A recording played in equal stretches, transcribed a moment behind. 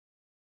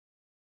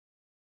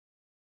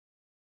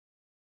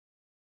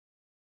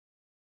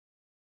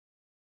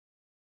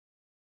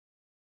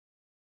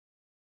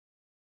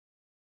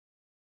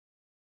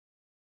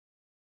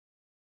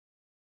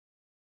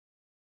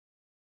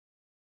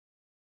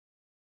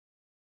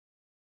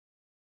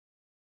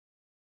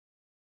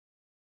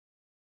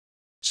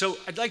So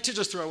I'd like to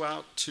just throw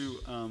out to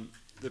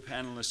the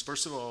panelists,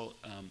 first of all,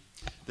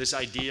 this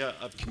idea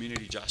of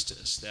community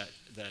justice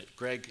that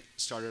Greg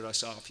started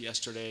us off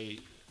yesterday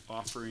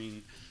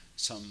offering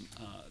some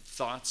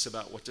thoughts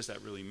about what does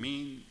that really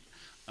mean.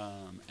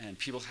 And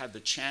people had the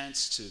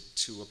chance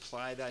to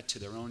apply that to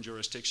their own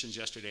jurisdictions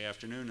yesterday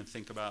afternoon and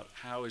think about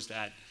how is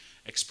that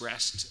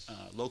expressed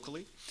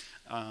locally.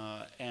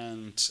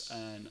 And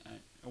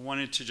I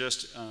wanted to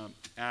just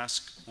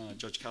ask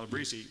Judge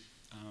Calabrese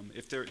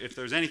if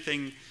there's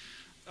anything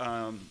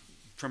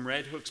from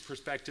Red Hook's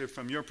perspective,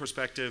 from your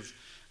perspective,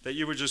 that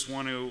you would just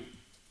want to,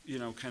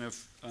 kind of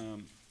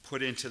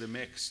put into the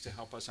mix to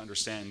help us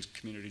understand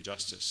community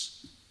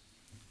justice.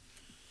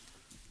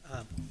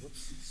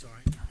 Whoops,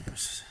 sorry.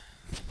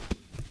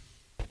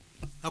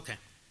 Okay.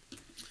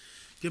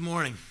 Good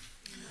morning.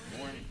 Good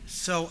morning.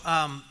 So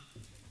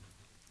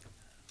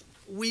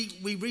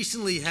we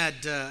recently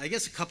had, I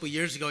guess a couple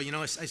years ago,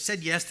 I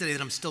said yesterday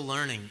that I'm still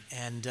learning,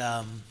 and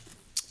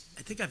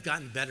I think I've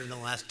gotten better in the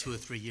last 2 or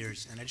 3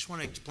 years, and I just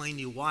want to explain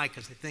to you why,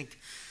 because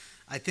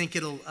I think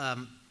it'll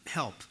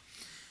help.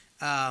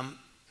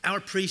 Our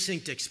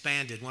precinct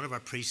expanded. One of our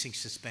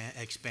precincts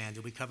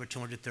expanded. We covered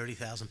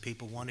 230,000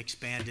 people. One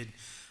expanded.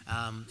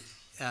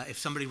 If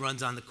somebody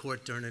runs on the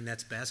court during the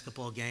Nets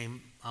basketball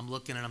game, I'm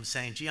looking and I'm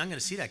saying, gee, I'm going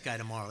to see that guy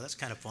tomorrow. That's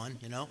kind of fun,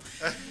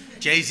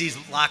 Jay-Z's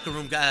locker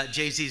room,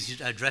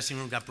 Jay-Z's dressing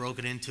room got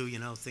broken into,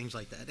 things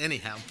like that.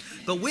 Anyhow,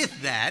 but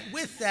with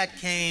that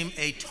came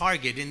a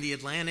Target in the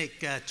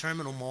Atlantic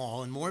Terminal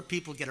Mall, and more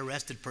people get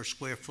arrested per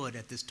square foot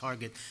at this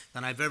Target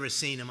than I've ever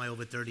seen in my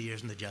over 30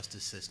 years in the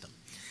justice system.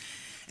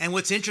 And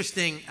what's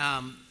interesting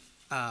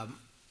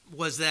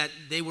was that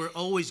they were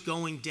always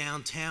going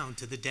downtown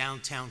to the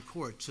downtown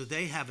court. So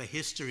they have a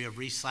history of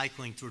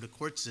recycling through the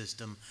court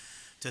system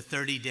to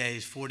 30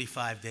 days,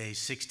 45 days,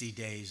 60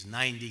 days,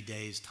 90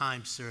 days,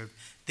 time served.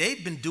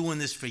 They've been doing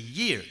this for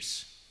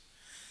years.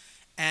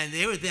 And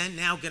they were then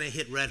now going to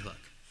hit Red Hook.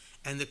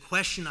 And the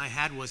question I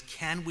had was,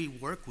 can we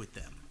work with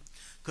them?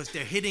 Because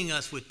they're hitting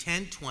us with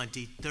 10,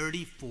 20,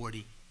 30,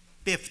 40,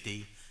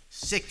 50,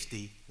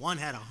 60. One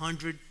had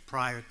 100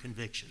 prior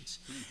convictions.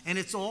 And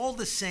it's all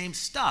the same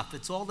stuff.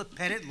 It's all the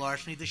petty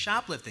larceny, the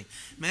shoplifting.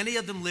 Many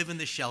of them live in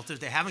the shelters.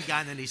 They haven't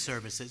gotten any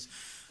services,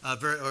 or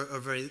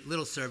very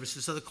little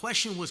services. So the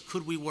question was,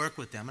 could we work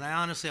with them? And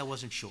I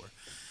wasn't sure.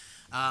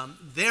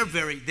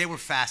 They were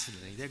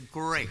fascinating. They're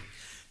great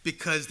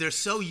because they're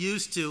so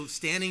used to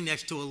standing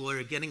next to a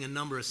lawyer, getting a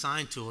number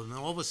assigned to them, and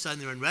all of a sudden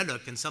they're in Red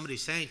Hook and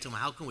somebody's saying to them,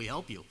 how can we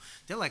help you?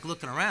 They're like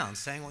looking around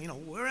saying, well,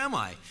 where am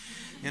I?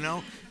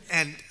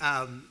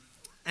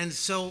 And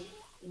so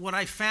what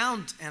I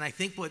found, and I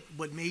think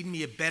what made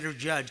me a better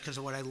judge, because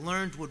what I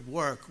learned would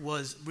work,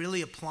 was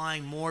really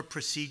applying more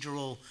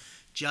procedural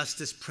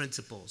justice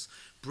principles,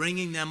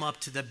 bringing them up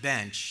to the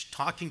bench,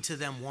 talking to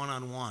them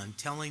one-on-one,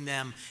 telling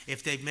them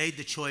if they've made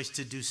the choice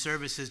to do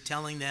services,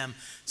 telling them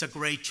it's a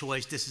great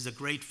choice, this is a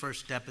great first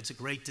step, it's a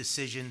great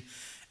decision.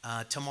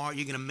 Tomorrow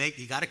you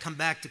got to come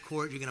back to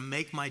court, you're going to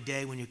make my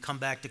day when you come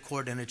back to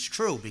court, and it's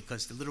true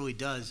because it literally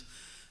does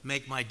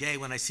make my day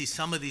when I see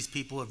some of these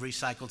people who have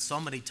recycled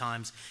so many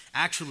times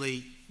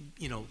actually,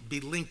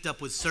 be linked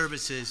up with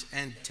services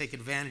and take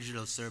advantage of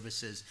those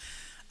services.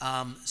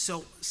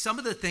 So some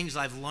of the things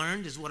I've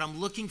learned is what I'm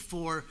looking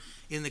for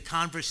in the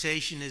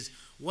conversation is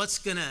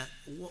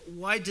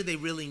why do they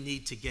really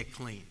need to get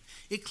clean?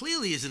 It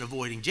clearly isn't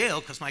avoiding jail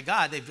because, my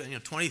God,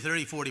 they've 20,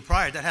 30, 40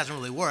 prior. That hasn't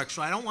really worked.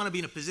 So I don't want to be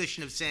in a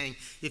position of saying,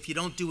 if you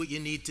don't do what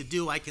you need to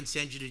do, I can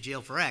send you to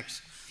jail for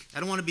X. I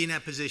don't want to be in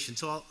that position.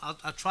 So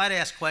I'll try to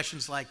ask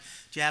questions like,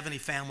 do you have any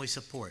family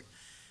support?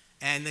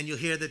 And then you'll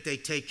hear that they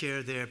take care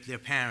of their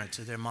parents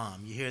or their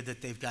mom. You hear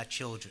that they've got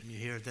children. You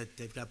hear that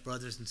they've got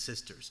brothers and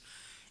sisters.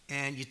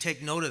 And you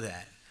take note of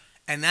that.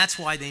 And that's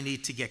why they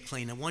need to get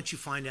clean. And once you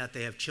find out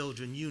they have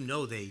children,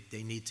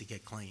 they need to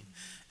get clean.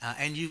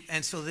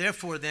 And so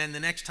therefore then the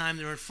next time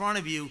they're in front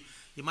of you,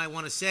 you might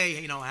want to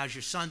say, how's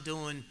your son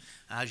doing?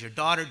 How's your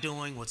daughter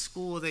doing? What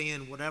school are they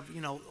in? Whatever,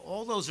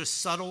 all those are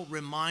subtle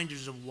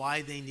reminders of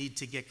why they need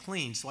to get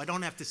clean. So I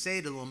don't have to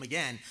say to them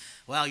again,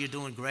 well, you're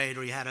doing great,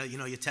 or you had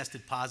you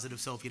tested positive,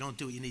 so if you don't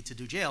do it, you need to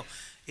do jail.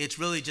 It's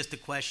really just a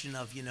question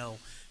of,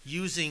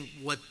 using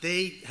what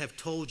they have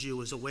told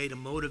you as a way to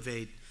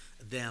motivate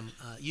them,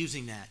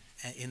 using that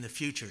in the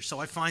future. So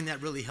I find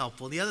that really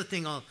helpful. The other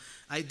thing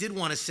I did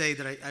want to say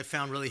that I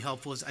found really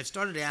helpful is I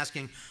started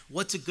asking,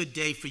 what's a good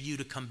day for you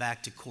to come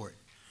back to court?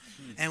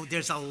 And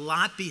there's a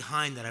lot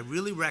behind that. I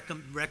really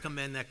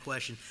recommend that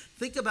question.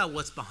 Think about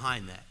what's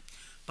behind that.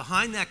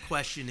 Behind that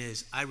question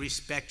is, I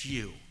respect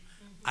you.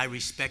 I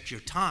respect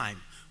your time.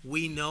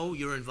 We know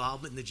your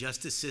involvement in the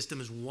justice system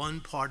is one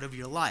part of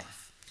your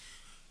life.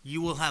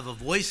 You will have a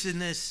voice in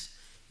this.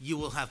 You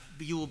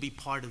will be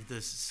part of the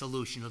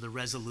solution or the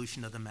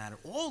resolution of the matter.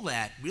 All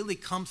that really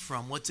comes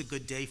from what's a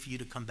good day for you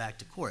to come back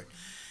to court.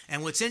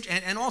 And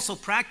and also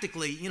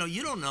practically,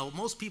 you don't know.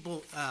 Most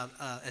people,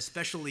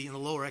 especially in the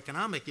lower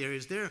economic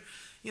areas,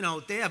 you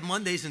know, they have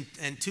Mondays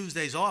and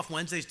Tuesdays off,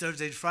 Wednesdays,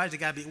 Thursdays, Fridays, they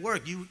gotta be at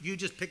work. You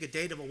just pick a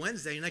date of a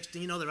Wednesday, next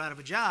thing you know, they're out of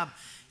a job,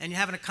 and you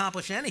haven't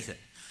accomplished anything.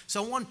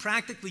 So one,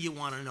 practically you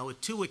wanna know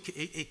it. Two,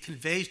 it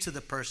conveys to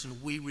the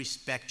person, we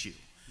respect you,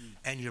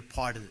 and you're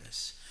part of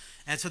this.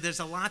 And so there's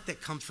a lot that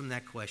comes from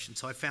that question.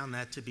 So I found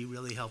that to be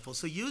really helpful.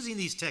 So using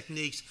these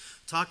techniques,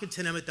 talking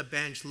to them at the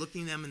bench,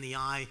 looking them in the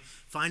eye,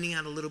 finding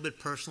out a little bit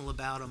personal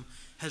about them,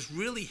 has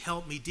really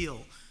helped me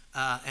deal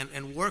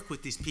and work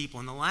with these people.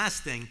 And the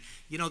last thing,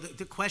 you know,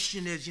 the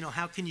question is, you know,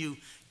 how can you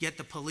get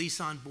the police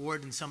on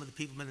board and some of the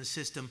people in the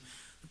system?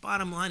 The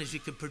bottom line is you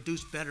can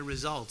produce better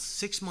results.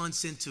 6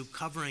 months into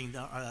covering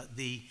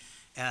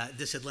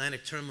this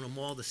Atlantic Terminal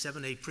Mall, the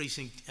 7A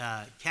precinct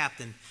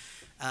captain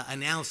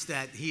announced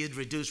that he had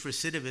reduced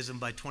recidivism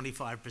by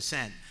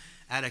 25%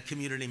 at a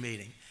community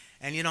meeting.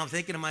 And, you know, I'm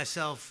thinking to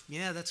myself,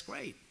 yeah, that's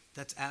great.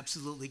 That's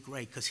absolutely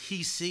great, because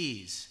he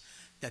sees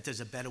that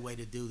there's a better way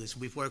to do this.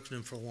 We've worked with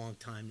him for a long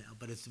time now,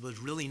 but it was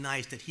really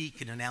nice that he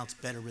can announce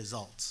better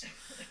results.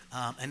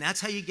 And that's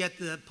how you get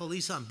the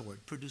police on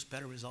board, produce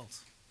better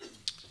results.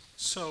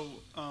 So,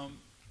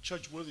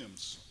 Judge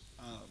Williams,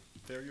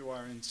 there you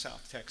are in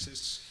South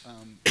Texas.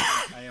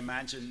 I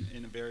imagine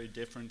in a very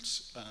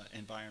different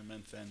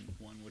environment than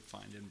one would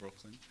find in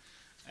Brooklyn.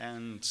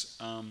 And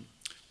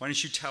why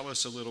don't you tell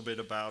us a little bit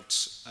about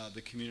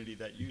the community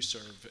that you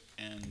serve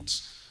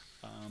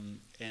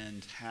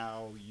and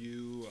how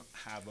you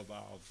have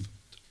evolved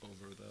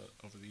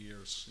over the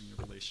years in your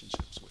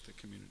relationships with the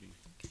community.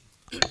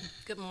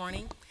 Good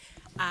morning.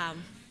 I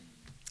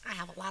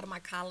have a lot of my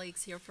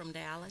colleagues here from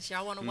Dallas.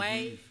 Y'all want to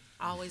wave?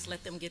 I always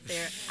let them get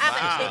there.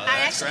 I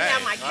actually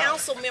have my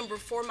council member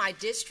for my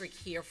district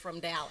here from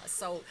Dallas.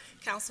 So,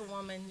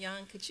 Councilwoman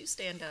Young, could you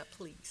stand up,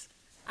 please?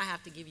 I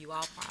have to give you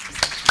all props.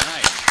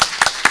 Nice.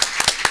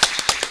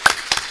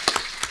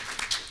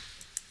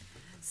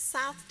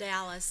 South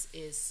Dallas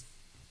is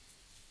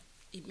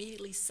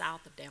immediately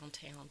south of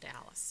downtown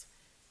Dallas.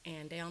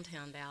 And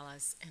downtown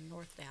Dallas and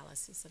North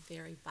Dallas is a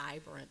very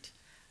vibrant,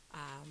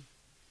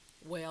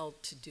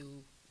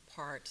 well-to-do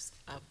part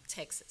of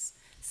Texas.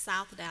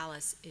 South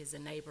Dallas is a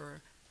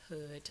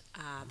neighborhood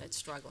that's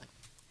struggling.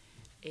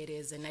 It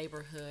is a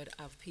neighborhood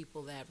of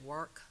people that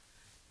work,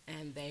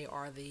 and they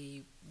are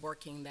the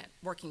working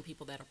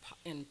people that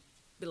are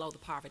below the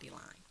poverty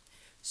line.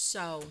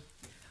 So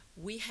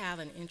we have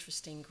an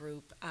interesting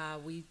group.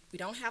 We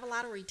don't have a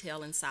lot of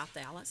retail in South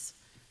Dallas.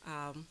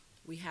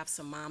 We have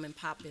some mom and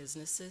pop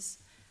businesses,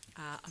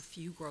 a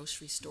few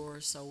grocery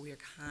stores, so we're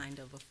kind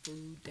of a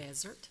food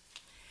desert.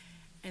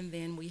 And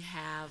then we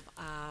have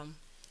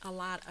a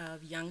lot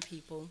of young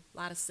people, a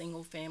lot of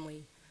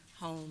single-family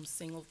homes,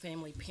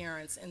 single-family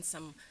parents, and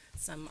some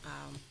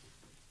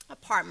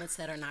apartments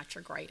that are not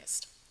your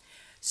greatest.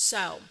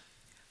 So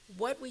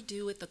what we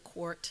do at the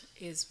court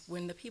is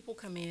when the people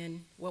come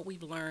in, what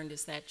we've learned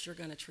is that you're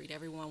going to treat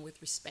everyone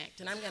with respect.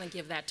 And I'm going to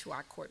give that to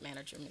our court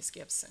manager, Ms.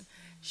 Gibson.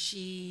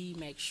 She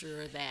makes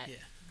sure that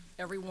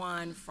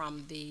everyone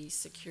from the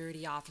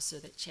security officer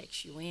that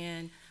checks you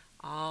in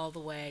all the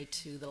way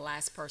to the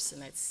last person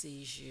that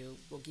sees you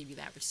will give you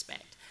that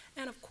respect.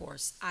 And of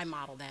course, I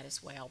model that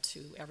as well to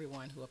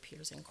everyone who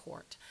appears in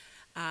court.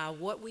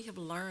 What we have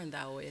learned,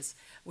 though, is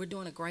we're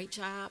doing a great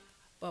job,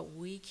 but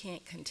we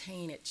can't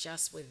contain it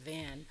just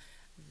within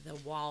the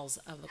walls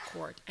of the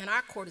court. And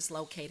our court is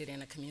located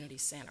in a community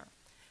center.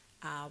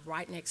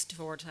 Right next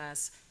door to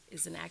us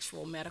is an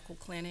actual medical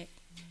clinic.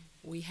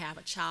 We have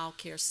a child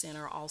care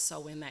center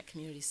also in that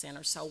community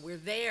center. So we're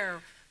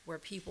there where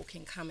people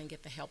can come and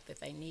get the help that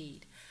they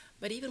need.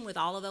 But even with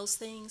all of those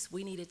things,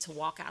 we needed to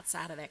walk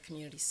outside of that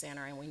community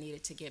center, and we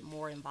needed to get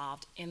more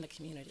involved in the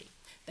community.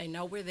 They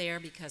know we're there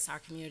because our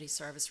community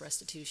service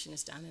restitution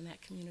is done in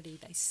that community.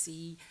 They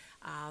see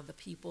the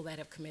people that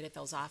have committed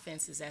those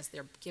offenses as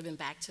they're given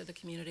back to the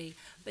community.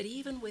 But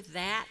even with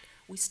that,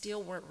 we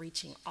still weren't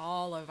reaching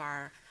all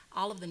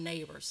of the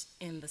neighbors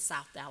in the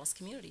South Dallas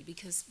community,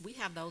 because we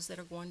have those that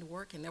are going to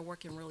work and they're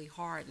working really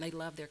hard and they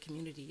love their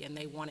community and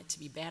they want it to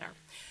be better.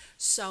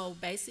 So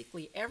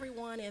basically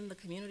everyone in the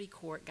community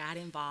court got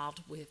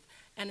involved with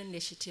an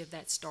initiative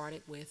that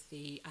started with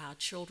the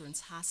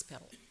Children's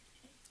Hospital.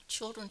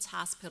 Children's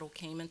Hospital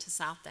came into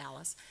South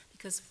Dallas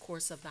because, of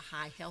course, of the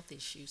high health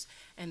issues,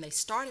 and they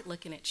started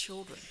looking at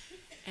children.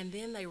 And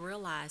then they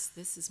realized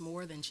this is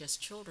more than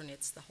just children,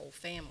 it's the whole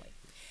family.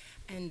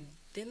 And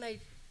then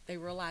they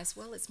realized,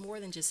 well, it's more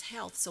than just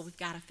health, so we've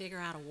got to figure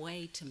out a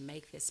way to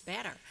make this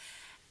better.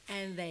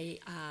 And they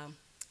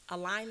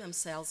aligned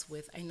themselves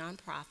with a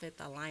nonprofit,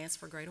 the Alliance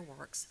for Greater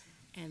Works,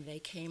 and they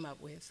came up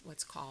with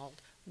what's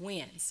called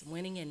WINS,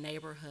 Winning in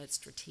Neighborhoods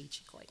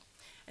Strategically.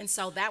 And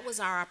so that was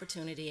our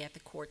opportunity at the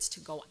courts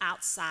to go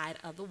outside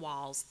of the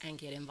walls and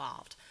get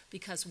involved,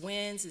 because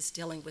WINS is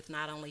dealing with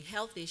not only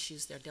health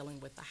issues, they're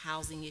dealing with the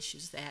housing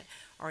issues that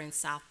are in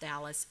South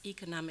Dallas,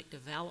 economic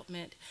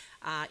development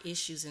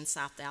issues in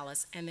South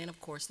Dallas, and then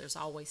of course there's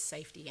always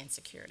safety and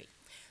security.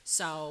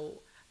 So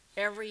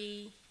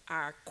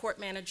our court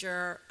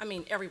manager,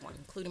 everyone,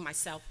 including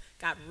myself,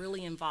 got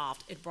really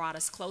involved. It brought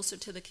us closer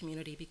to the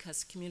community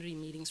because community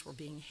meetings were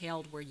being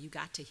held where you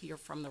got to hear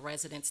from the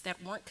residents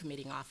that weren't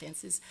committing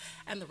offenses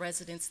and the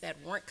residents that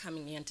weren't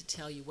coming in to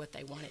tell you what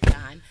they wanted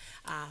done.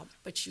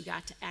 But you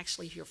got to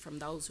actually hear from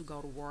those who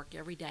go to work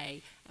every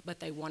day,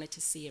 but they wanted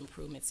to see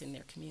improvements in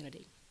their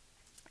community.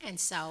 And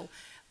so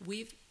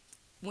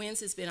WINS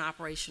has been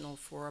operational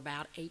for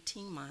about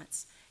 18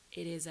 months.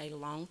 It is a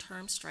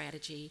long-term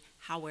strategy.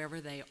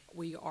 However,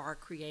 we are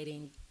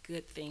creating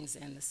good things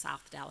in the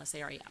South Dallas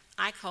area.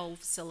 I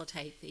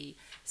co-facilitate the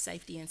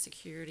Safety and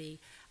Security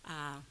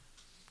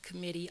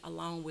Committee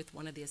along with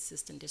one of the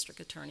assistant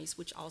district attorneys,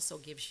 which also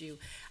gives you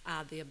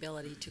the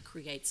ability to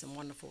create some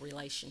wonderful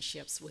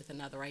relationships with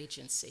another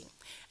agency.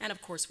 And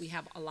of course, we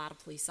have a lot of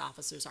police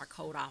officers, our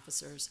code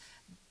officers,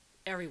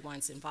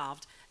 everyone's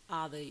involved.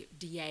 The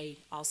DA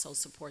also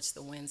supports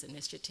the WINS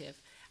initiative.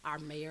 Our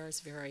mayor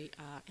is very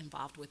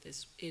involved with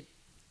it,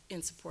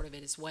 in support of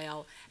it as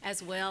well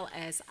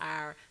as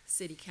our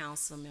city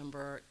council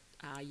member,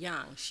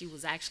 Young. She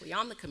was actually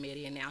on the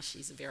committee, and now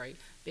she's a very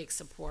big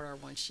supporter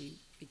when she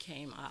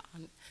became,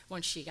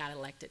 when she got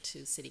elected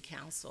to city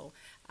council.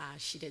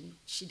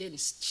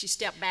 She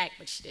stepped back,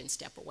 but she didn't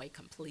step away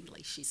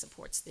completely. She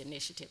supports the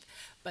initiative.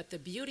 But the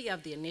beauty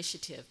of the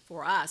initiative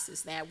for us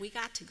is that we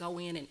got to go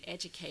in and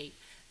educate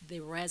the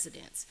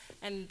residents.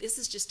 And this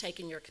is just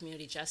taking your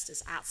community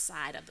justice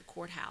outside of the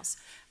courthouse.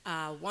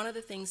 One of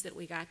the things that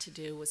we got to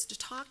do was to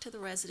talk to the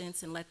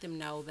residents and let them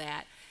know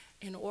that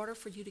in order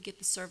for you to get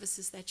the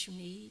services that you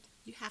need,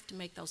 you have to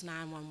make those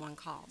 911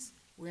 calls.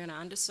 We're in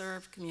an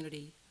underserved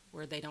community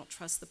where they don't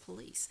trust the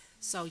police.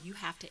 So you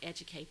have to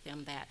educate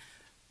them that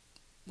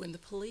when the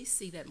police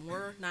see that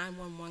more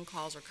 911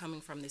 calls are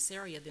coming from this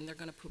area, then they're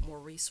going to put more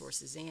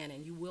resources in,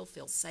 and you will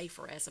feel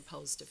safer as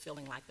opposed to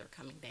feeling like they're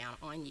coming down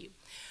on you.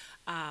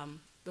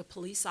 The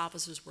police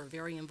officers were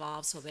very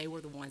involved, so they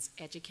were the ones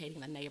educating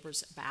the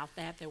neighbors about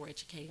that. They were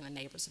educating the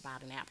neighbors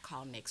about an app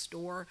called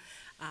Nextdoor,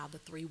 the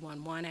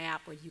 311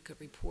 app where you could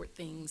report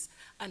things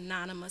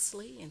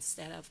anonymously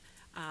instead of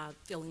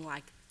feeling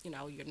like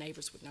your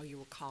neighbors would know you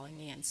were calling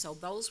in. So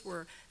those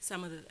were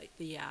some of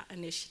the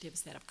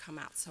initiatives that have come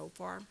out so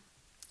far.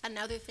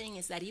 Another thing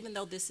is that even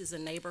though this is a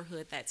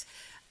neighborhood that's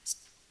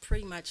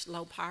pretty much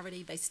low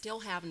poverty, they still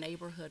have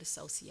neighborhood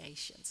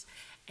associations.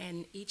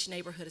 And each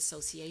neighborhood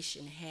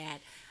association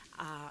had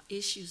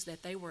issues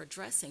that they were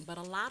addressing, but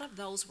a lot of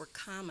those were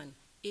common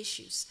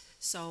issues.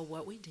 So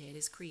what we did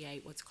is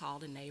create what's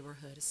called a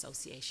neighborhood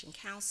association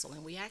council,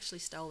 and we actually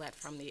stole that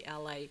from the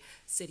LA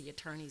City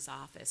Attorney's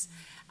Office.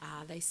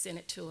 They sent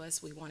it to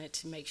us. We wanted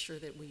to make sure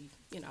that we,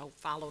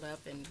 followed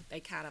up, and they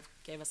kind of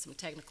gave us some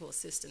technical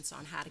assistance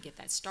on how to get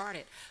that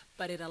started.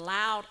 But it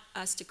allowed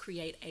us to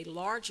create a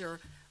larger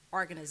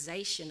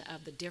organization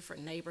of the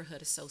different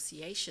neighborhood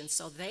associations,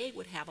 so they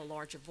would have a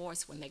larger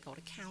voice when they go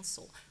to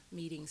council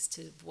meetings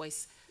to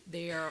voice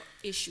their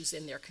issues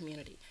in their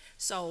community.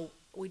 So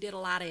we did a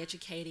lot of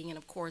educating, and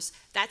of course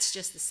that's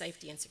just the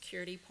safety and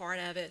security part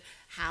of it.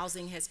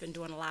 Housing has been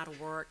doing a lot of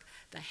work.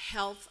 The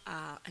health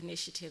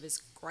initiative is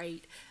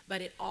great,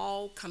 but it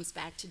all comes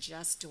back to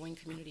just doing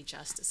community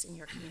justice in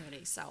your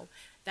community. So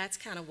that's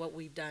kind of what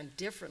we've done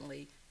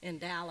differently in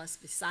Dallas.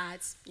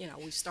 Besides,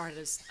 we started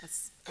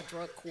as a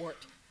drug court,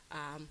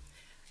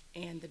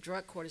 and the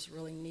drug court is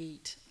really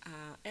neat.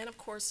 And of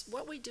course,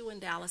 what we do in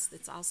Dallas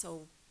that's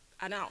also,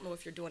 and I don't know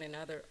if you're doing in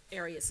other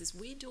areas, is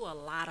we do a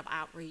lot of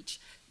outreach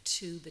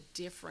to the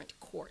different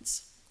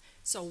courts.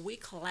 So we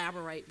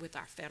collaborate with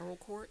our federal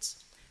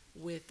courts,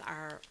 with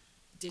our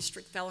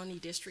felony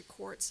district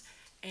courts,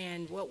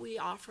 and what we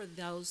offer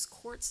those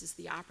courts is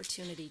the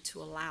opportunity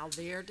to allow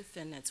their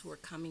defendants who are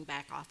coming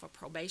back off of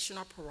probation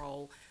or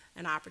parole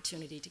an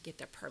opportunity to get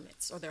their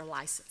permits or their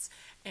license.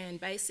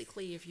 And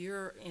basically, if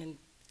you're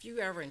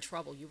ever in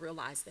trouble, you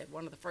realize that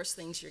one of the first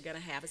things you're going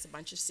to have is a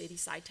bunch of city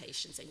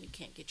citations and you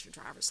can't get your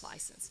driver's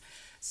license.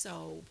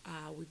 So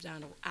we've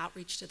done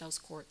outreach to those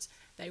courts.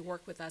 They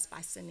work with us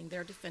by sending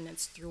their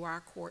defendants through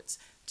our courts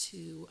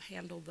to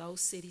handle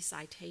those city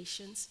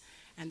citations.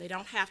 And they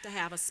don't have to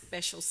have a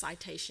special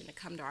citation to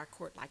come to our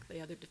court like the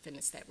other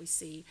defendants that we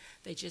see.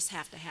 They just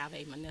have to have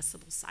a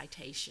municipal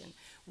citation.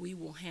 We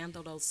will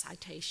handle those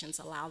citations,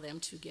 allow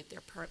them to get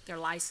their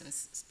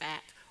license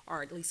back,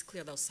 or at least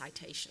clear those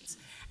citations.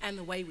 And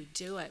the way we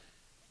do it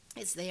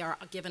is they are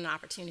given an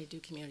opportunity to do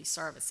community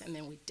service, and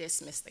then we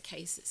dismiss the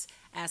cases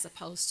as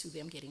opposed to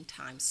them getting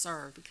time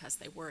served because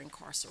they were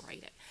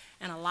incarcerated.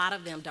 And a lot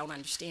of them don't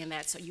understand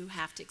that, so you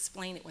have to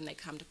explain it when they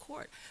come to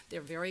court. They're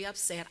very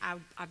upset.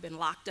 I've been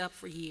locked up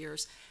for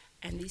years,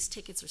 and these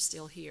tickets are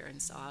still here, and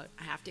so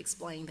I have to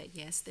explain that,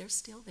 yes, they're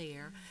still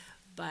there,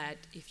 but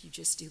if you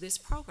just do this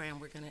program,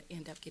 we're going to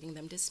end up getting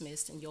them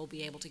dismissed, and you'll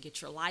be able to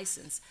get your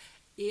license.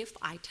 If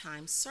I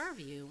time serve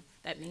you,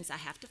 that means I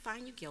have to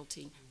find you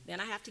guilty,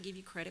 then I have to give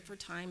you credit for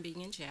time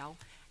being in jail,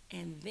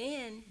 and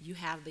then you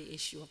have the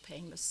issue of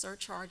paying the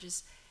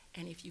surcharges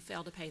And if you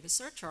fail to pay the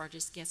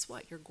surcharges, guess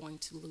what? You're going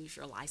to lose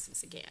your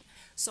license again.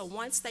 So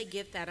once they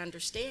get that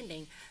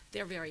understanding,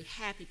 they're very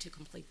happy to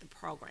complete the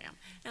program.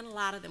 And a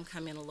lot of them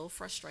come in a little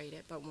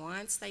frustrated, but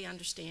once they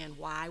understand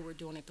why we're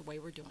doing it the way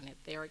we're doing it,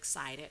 they're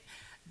excited.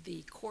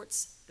 The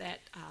courts that,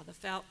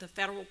 the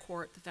federal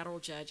court, the federal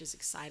judge is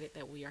excited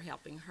that we are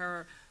helping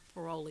her,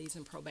 parolees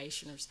and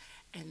probationers,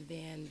 and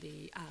then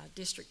the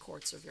district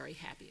courts are very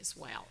happy as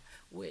well,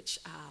 which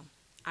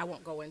I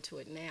won't go into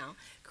it now,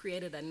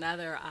 created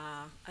another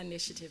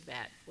initiative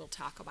that we'll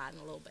talk about in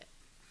a little bit.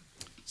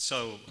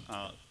 So,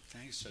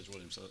 thanks, Judge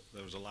Williams.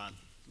 There was a lot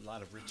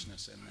of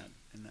richness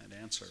in that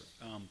answer.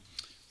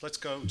 Let's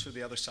go to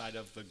the other side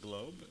of the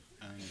globe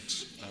and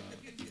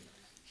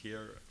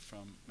hear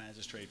from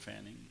Magistrate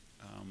Fanning.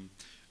 Do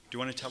you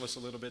want to tell us a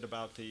little bit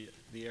about the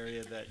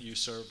area that you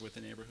serve with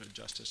the Neighbourhood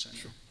Justice Centre?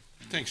 Sure.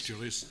 Thanks,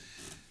 Julius.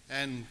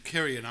 And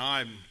Kerry and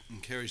I,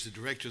 and Kerry's the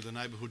director of the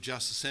Neighbourhood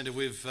Justice Centre,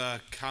 we've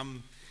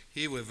come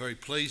here. We're very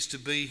pleased to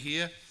be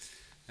here,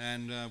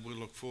 and we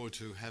look forward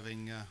to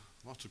having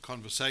lots of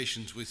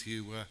conversations with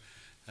you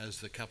as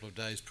the couple of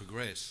days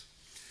progress,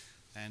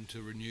 and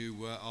to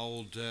renew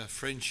old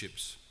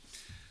friendships.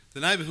 The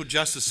Neighbourhood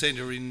Justice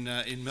Centre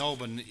in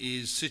Melbourne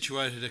is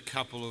situated a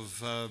couple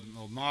of a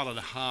mile and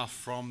a half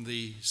from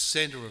the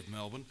centre of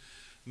Melbourne.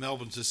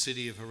 Melbourne's a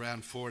city of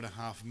around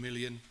 4.5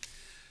 million.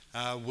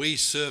 We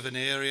serve an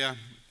area,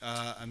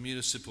 a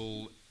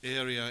municipal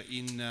area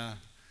in,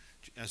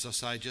 as I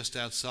say, just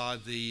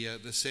outside the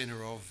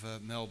centre of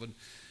Melbourne,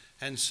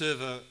 and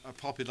serve a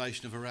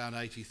population of around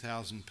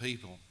 80,000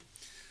 people.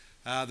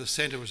 The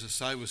centre, as I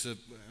say,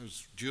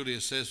 as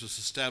Julius says, was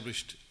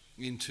established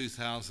in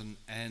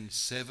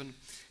 2007.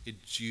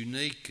 It's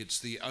unique. It's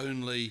the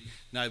only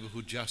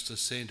neighbourhood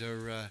justice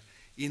centre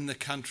in the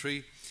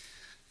country.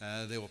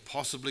 There were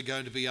possibly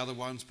going to be other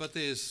ones, but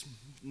there's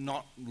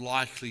not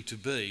likely to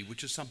be,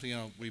 which is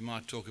something we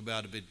might talk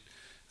about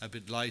a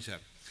bit later.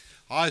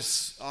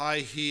 I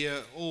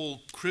hear all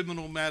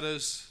criminal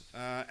matters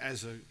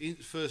as a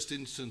first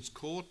instance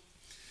court.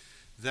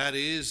 That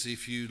is,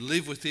 if you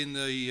live within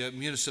the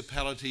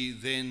municipality,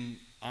 then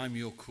I'm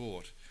your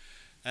court.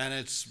 And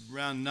it's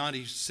around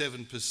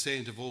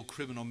 97% of all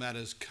criminal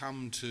matters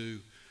come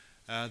to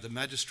the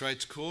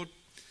Magistrates Court,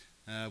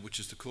 which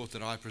is the court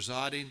that I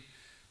preside in.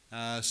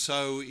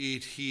 So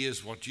it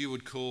hears what you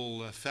would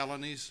call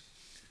felonies,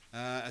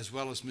 as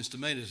well as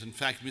misdemeanours. In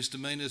fact,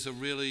 misdemeanours are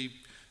really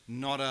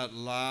not a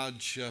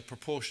large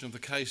proportion of the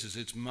cases.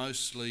 It's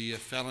mostly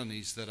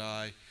felonies that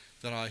I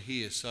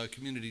hear. So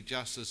community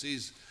justice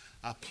is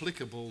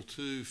applicable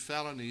to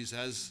felonies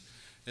as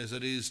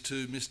it is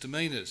to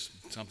misdemeanours,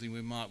 something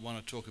we might want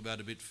to talk about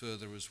a bit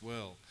further as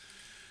well.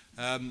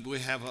 We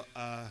have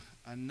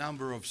a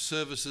number of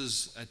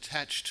services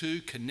attached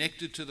to,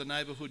 connected to the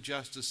Neighbourhood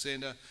Justice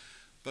Centre,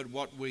 but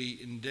what we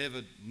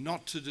endeavoured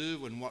not to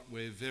do, and what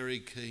we're very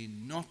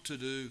keen not to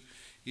do,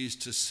 is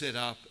to set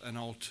up an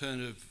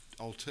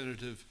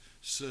alternative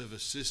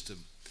service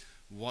system.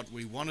 What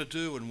we want to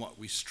do and what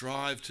we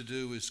strive to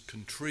do is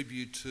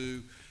contribute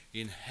to,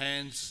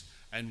 enhance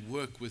and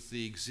work with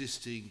the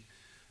existing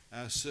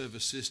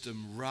service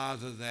system,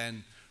 rather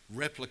than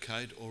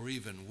replicate, or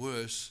even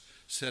worse,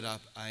 set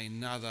up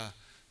another,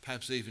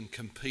 perhaps even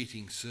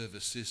competing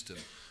service system.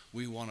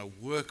 We want to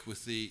work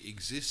with the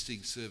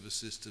existing service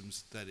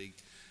systems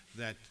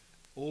that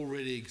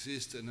already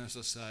exist, and, as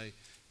I say,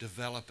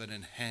 develop and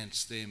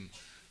enhance them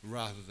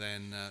rather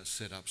than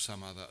set up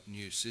some other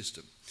new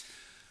system.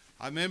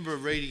 I remember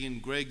reading in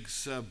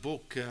Greg's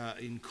book,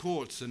 In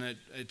Courts, and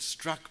it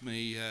struck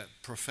me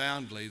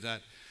profoundly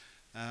that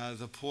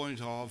the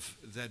point of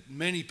that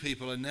many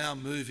people are now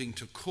moving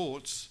to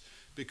courts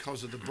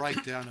because of the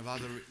breakdown of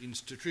other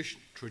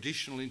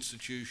traditional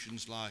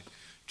institutions like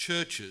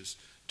churches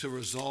to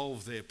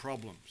resolve their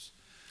problems.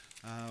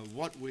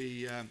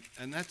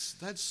 And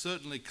that's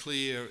certainly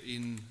clear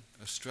in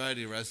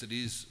Australia, as it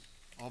is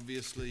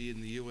obviously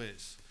in the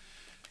US.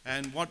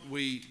 And what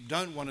we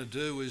don't want to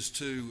do is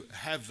to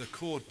have the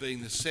court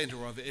being the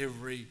centre of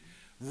every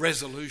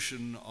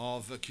resolution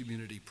of a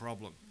community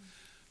problem.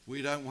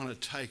 We don't want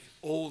to take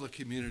all the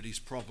community's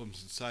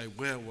problems and say,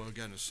 well, we're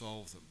going to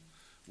solve them.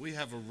 We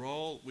have a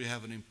role, we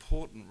have an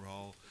important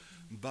role,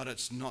 but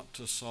it's not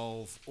to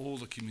solve all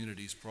the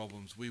community's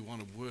problems. We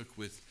want to work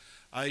with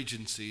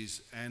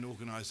agencies and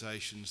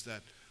organisations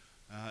that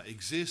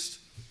exist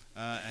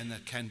and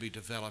that can be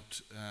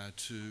developed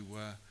to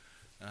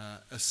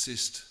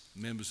assist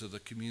members of the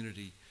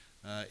community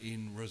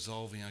in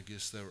resolving, I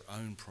guess, their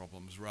own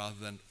problems, rather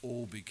than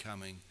all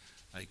becoming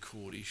a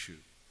court issue.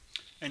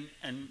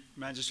 And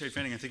Magistrate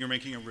Fanning, I think you're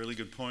making a really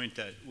good point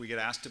that we get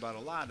asked about a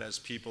lot as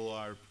people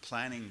are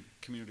planning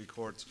community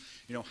courts.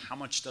 You know, how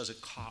much does it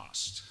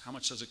cost? How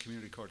much does a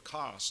community court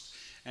cost?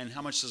 And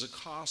how much does it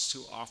cost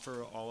to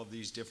offer all of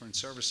these different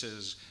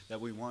services that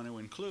we want to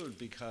include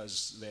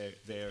because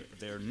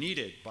they're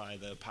needed by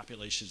the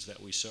populations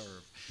that we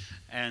serve?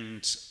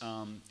 And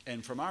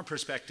from our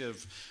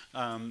perspective,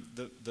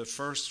 the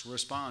first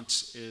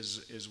response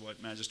is what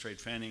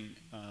Magistrate Fanning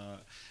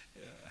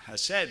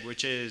has said,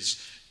 which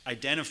is,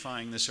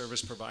 identifying the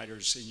service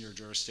providers in your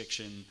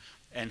jurisdiction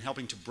and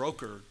helping to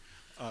broker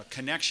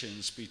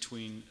connections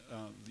between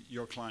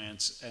your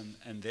clients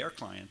and their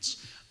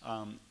clients,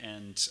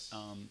 and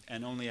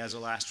only as a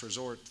last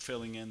resort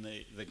filling in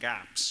the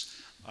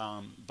gaps,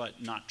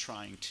 but not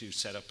trying to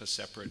set up a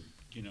separate,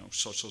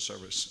 social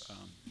service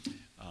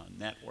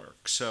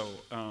network. So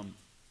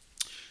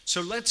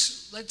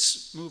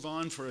let's move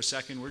on for a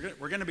second.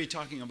 We're going to be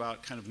talking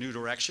about kind of new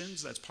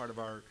directions. That's part of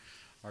our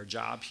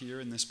job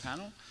here in this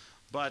panel,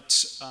 but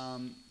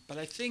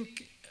I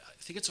think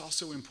it's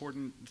also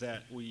important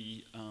that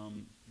we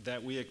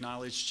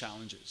acknowledge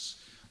challenges,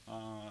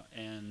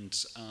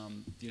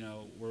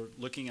 we're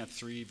looking at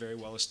 3 very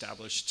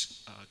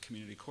well-established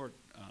community court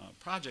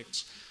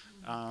projects,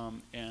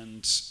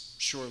 and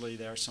surely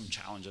there are some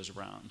challenges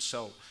around.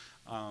 So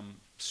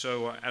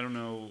I don't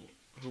know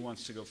who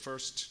wants to go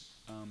first.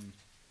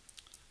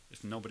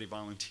 If nobody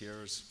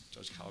volunteers,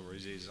 Judge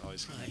Calabrese is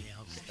always.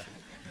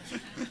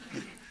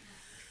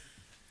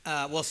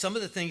 Well, some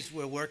of the things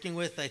we're working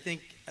with, I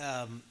think.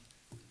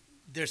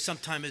 There's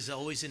sometimes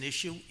always an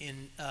issue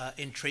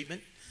in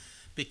treatment,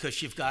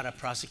 because you've got a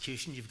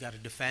prosecution, you've got a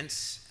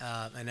defense,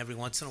 and every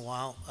once in a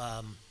while,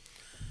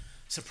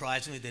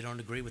 surprisingly, they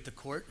don't agree with the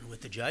court and with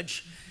the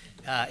judge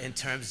in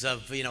terms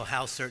of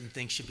how certain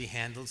things should be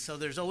handled. So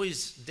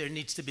there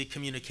needs to be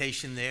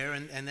communication there,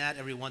 and that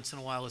every once in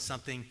a while is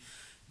something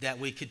that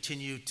we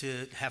continue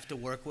to have to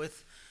work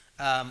with.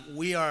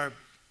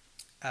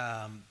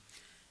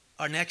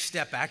 Our next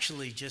step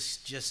actually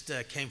just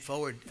came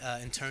forward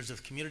in terms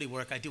of community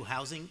work. I do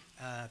housing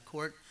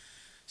court.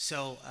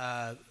 So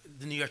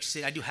the New York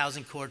City, I do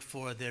housing court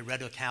for the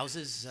Red Hook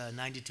houses,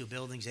 92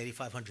 buildings,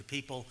 8,500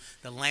 people.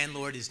 The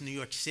landlord is New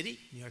York City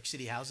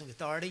Housing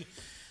Authority.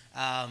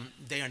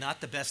 They are not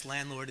the best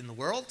landlord in the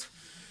world.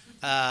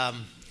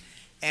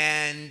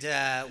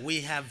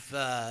 We have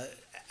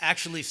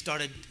actually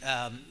started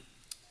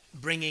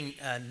bringing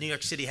New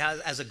York City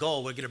as a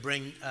goal. We're going to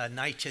bring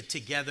NYCHA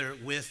together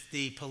with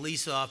the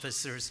police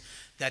officers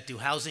that do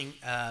housing,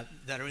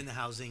 that are in the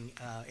housing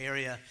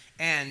area,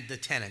 and the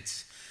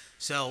tenants.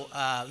 So,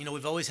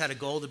 we've always had a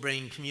goal to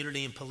bring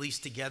community and police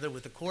together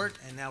with the court,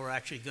 and now we're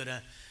actually going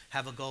to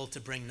have a goal to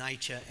bring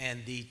NYCHA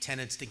and the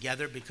tenants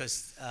together,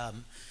 because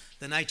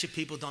the NYCHA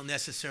people don't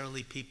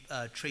necessarily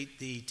treat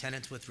the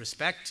tenants with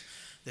respect.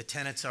 The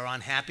tenants are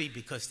unhappy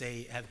because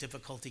they have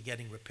difficulty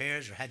getting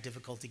repairs or had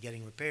difficulty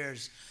getting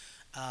repairs.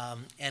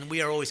 And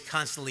we are always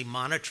constantly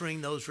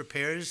monitoring those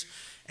repairs.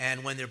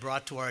 And when they're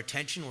brought to our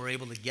attention, we're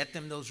able to get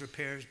them those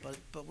repairs,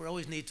 but we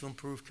always need to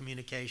improve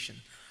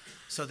communication.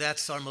 So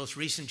that's our most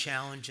recent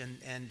challenge,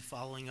 and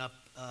following up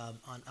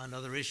on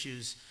other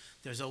issues.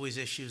 There's always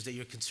issues that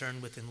you're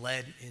concerned with in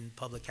lead, in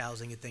public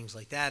housing and things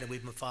like that, and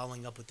we've been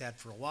following up with that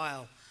for a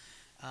while.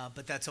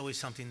 But that's always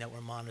something that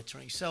we're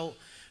monitoring. So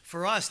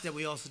for us, that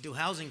we also do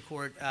housing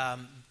court,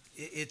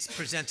 it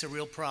presents a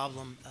real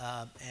problem,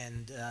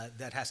 and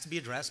that has to be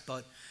addressed.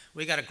 But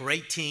we got a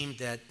great team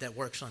that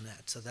works on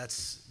that. So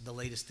that's the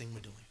latest thing we're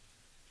doing.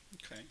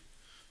 Okay.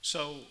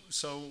 So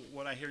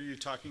what I hear you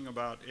talking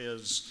about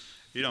is,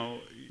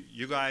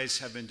 you guys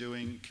have been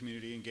doing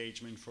community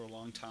engagement for a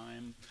long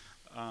time,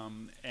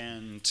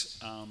 and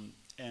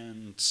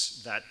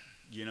that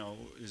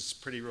is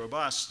pretty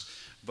robust.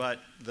 But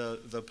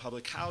the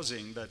public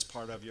housing that's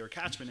part of your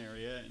catchment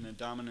area and a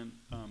dominant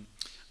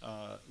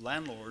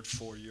landlord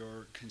for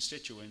your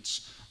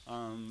constituents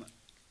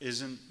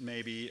isn't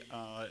maybe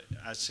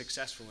as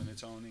successful in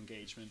its own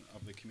engagement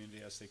of the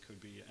community as they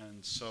could be.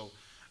 And so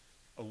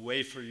a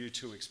way for you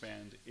to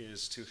expand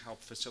is to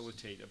help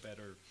facilitate a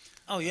better...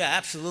 Oh, yeah,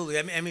 absolutely.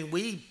 I mean,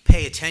 we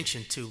pay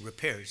attention to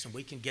repairs, and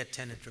we can get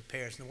tenant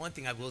repairs. And the one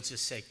thing I will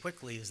just say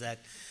quickly is that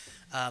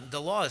the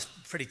law is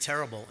pretty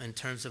terrible in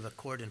terms of a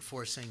court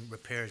enforcing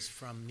repairs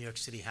from New York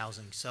City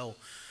housing. So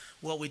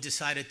what we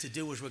decided to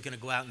do was we're going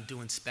to go out and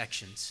do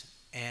inspections.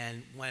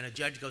 And when a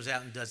judge goes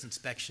out and does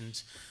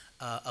inspections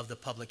of the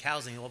public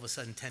housing, all of a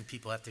sudden 10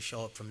 people have to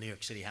show up from New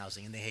York City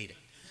housing, and they hate it.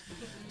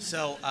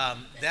 So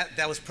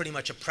that was pretty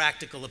much a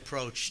practical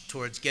approach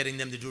towards getting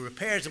them to do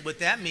repairs. And what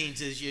that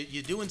means is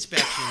you do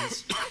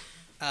inspections,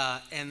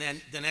 and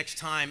then the next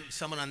time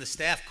someone on the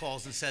staff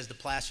calls and says the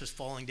plaster's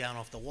falling down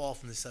off the wall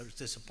from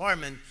this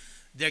apartment,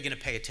 they're going to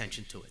pay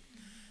attention to it.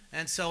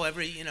 And so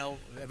every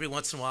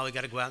once in a while we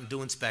got to go out and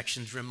do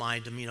inspections,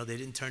 remind them, they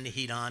didn't turn the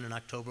heat on in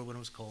October when it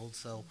was cold.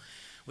 So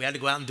we had to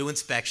go out and do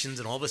inspections,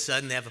 and all of a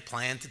sudden they have a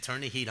plan to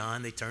turn the heat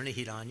on. They turn the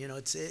heat on.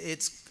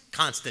 It's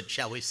constant,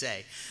 shall we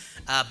say.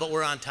 But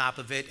we're on top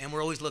of it, and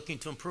we're always looking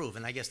to improve,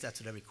 and I guess that's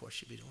what every court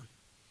should be doing.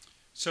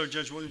 So,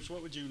 Judge Williams,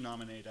 what would you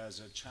nominate as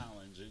a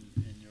challenge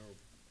in your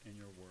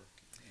work,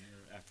 in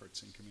your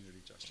efforts in community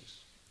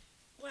justice?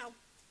 Well,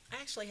 I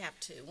actually have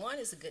two. One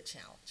is a good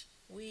challenge.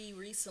 we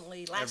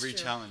recently, last Every year.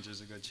 challenge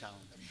is a good challenge.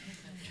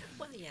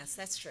 Well, yes,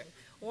 that's true.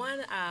 One,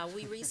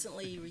 we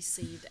recently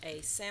received a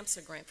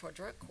SAMHSA grant for a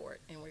drug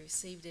court, and we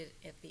received it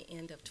at the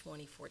end of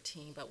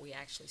 2014, but we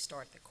actually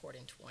started the court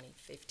in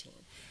 2015.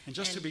 And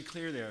just to be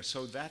clear there,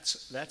 so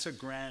that's a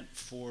grant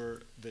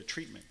for the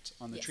treatment,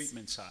 on the Yes.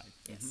 treatment side.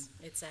 Yes,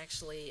 it's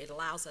actually, it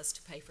allows us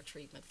to pay for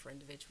treatment for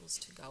individuals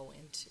to go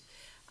into,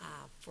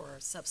 for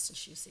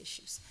substance use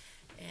issues.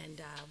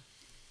 And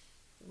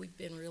we've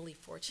been really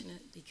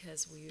fortunate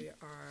because we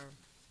are,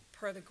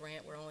 per the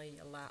grant,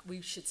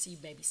 we should see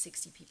maybe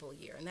 60 people a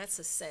year, and that's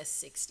assessed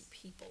 60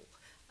 people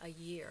a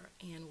year,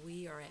 and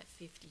we are at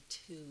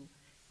 52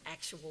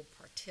 actual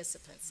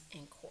participants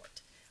in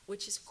court,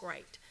 which is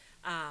great.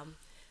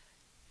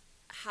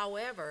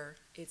 However,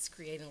 it's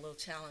creating a little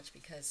challenge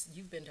because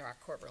you've been to our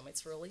courtroom.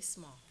 It's really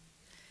small.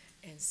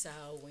 And so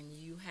when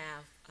you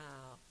have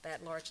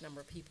that large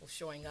number of people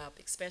showing up,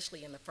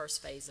 especially in the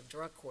first phase of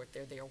drug court,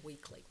 they're there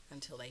weekly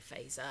until they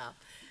phase up.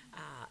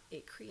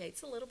 It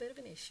creates a little bit of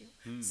an issue.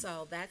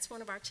 So that's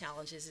one of our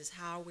challenges, is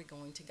how are we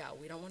going to go?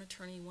 We don't want to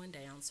turn anyone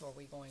down, so are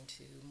we going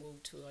to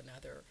move to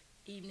another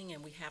evening,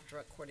 and we have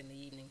drug court in the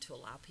evening to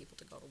allow people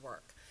to go to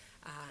work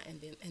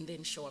and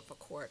then show up for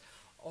court,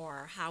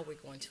 or how we're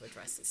going to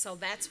address it. So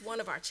that's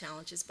one of our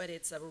challenges, but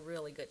it's a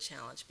really good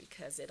challenge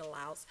because it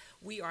allows,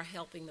 we are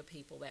helping the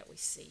people that we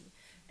see.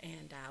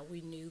 And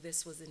we knew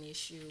this was an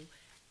issue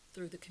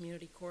through the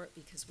community court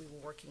because we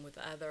were working with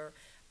other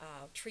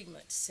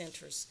treatment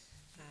centers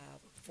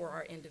for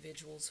our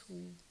individuals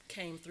who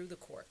came through the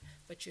court.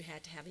 But you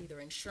had to have either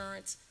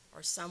insurance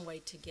or some way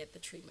to get the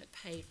treatment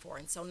paid for.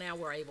 And so now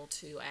we're able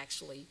to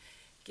actually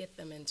get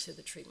them into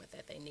the treatment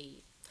that they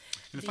need.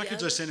 And if I could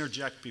just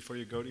interject before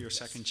you go to your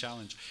second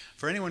challenge.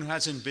 For anyone who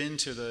hasn't been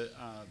to the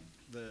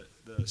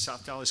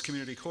South Dallas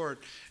Community Court,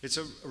 it's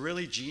a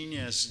really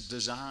genius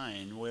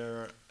design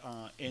where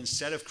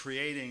instead of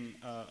creating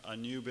a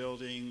new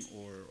building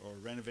or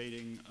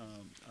renovating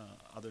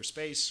other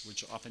space,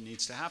 which often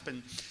needs to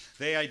happen,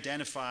 they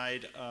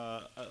identified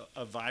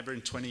a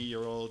vibrant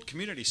 20-year-old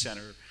community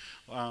center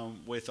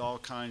with all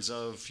kinds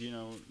of,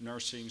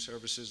 nursing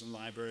services and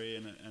library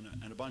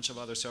and a bunch of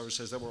other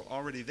services that were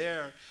already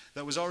there,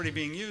 that was already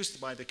being used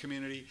by the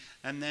community,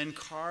 and then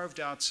carved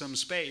out some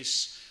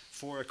space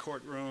for a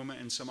courtroom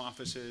and some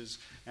offices.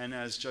 And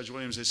as Judge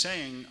Williams is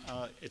saying,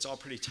 it's all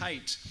pretty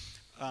tight,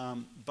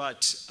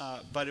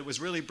 but it was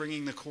really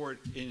bringing the court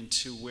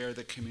into where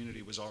the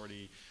community was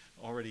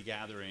already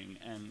gathering.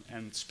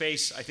 And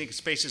space, I think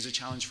space is a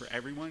challenge for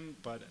everyone,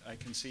 but I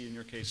can see in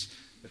your case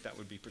that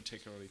would be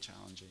particularly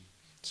challenging.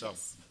 So.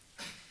 Yes.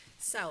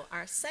 So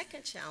our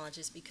second challenge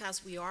is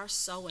because we are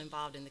so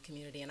involved in the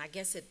community, and I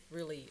guess it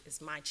really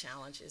is my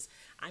challenge, is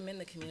I'm in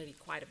the community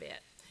quite a bit.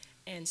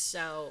 And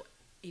so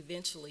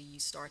eventually you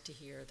start to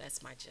hear,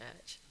 that's my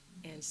judge.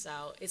 And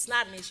so it's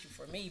not an issue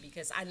for me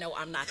because I know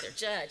I'm not their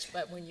judge,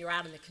 but when you're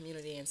out in the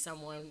community and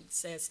someone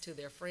says to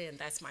their friend,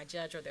 that's my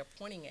judge, or they're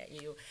pointing at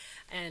you,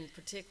 and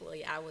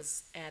particularly I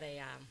was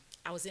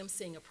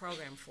emceeing a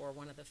program for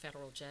one of the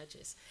federal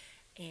judges,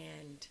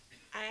 and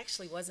I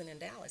actually wasn't in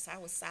Dallas. I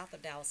was south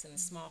of Dallas in a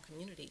small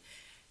community,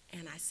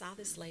 and I saw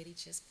this lady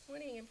just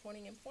pointing and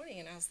pointing and pointing,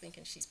 and I was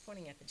thinking she's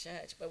pointing at the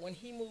judge. But when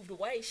he moved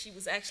away, she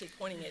was actually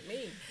pointing at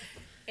me,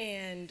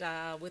 and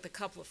with a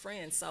couple of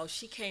friends. So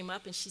she came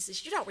up and she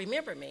says, "You don't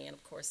remember me?" And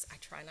of course, I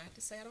try not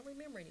to say I don't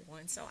remember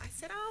anyone. So I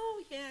said,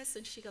 "Oh, yes."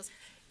 And she goes,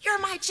 "You're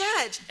my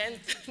judge." And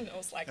I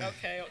was like,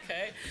 okay.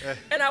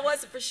 And I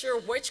wasn't for sure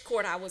which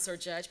court I was her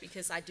judge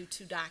because I do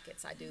two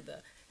dockets. I do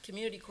the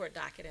community court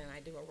docket and I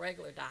do a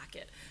regular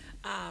docket.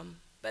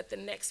 But the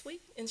next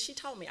week, and she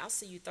told me, "I'll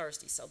see you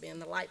Thursday." So then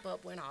the light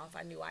bulb went off.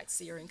 I knew I'd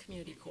see her in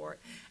community court.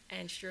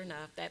 And sure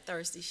enough, that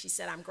Thursday, she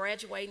said, "I'm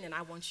graduating and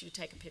I want you to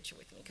take a picture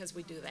with me," because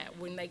we do that.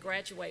 When they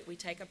graduate, we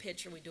take a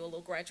picture. We do a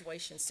little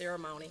graduation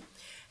ceremony.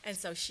 And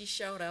so she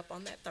showed up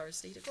on that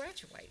Thursday to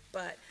graduate.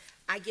 But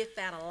I get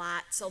that a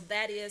lot. So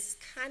that is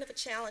kind of a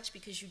challenge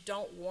because you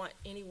don't want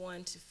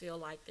anyone to feel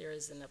like there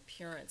is an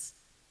appearance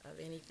of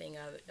anything,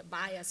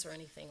 bias or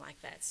anything like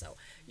that. So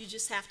you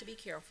just have to be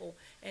careful,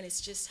 and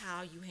it's just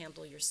how you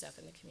handle yourself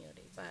in the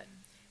community. But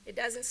it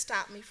doesn't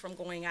stop me from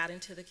going out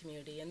into the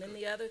community. And then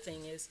the other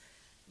thing is,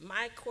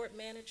 my court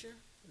manager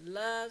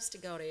loves to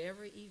go to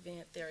every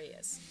event there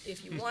is.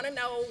 If you want to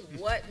know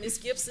what Ms.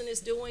 Gibson is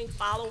doing,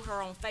 follow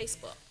her on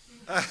Facebook,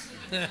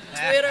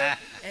 Twitter,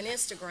 and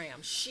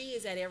Instagram. She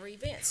is at every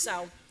event.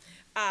 So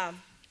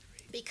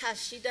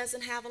because she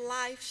doesn't have a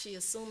life, she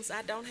assumes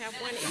I don't have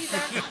one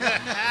either.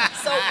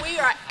 So we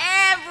are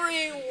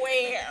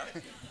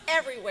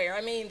everywhere.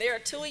 I mean, there are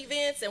 2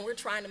 events, and we're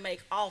trying to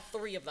make all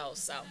 3 of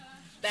those. So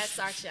that's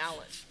our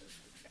challenge.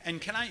 And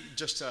can I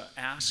just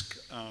ask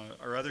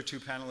our other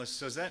 2 panelists,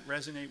 does that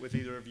resonate with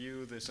either of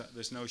you,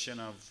 this notion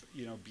of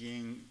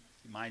being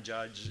my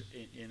judge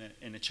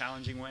in a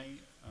challenging way?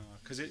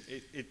 Because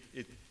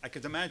I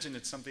could imagine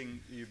it's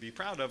something you'd be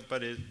proud of,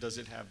 but does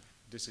it have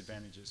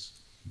disadvantages?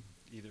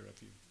 Either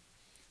of you?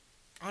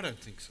 I don't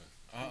think so.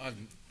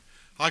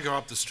 I go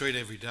up the street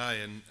every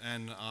day,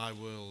 and I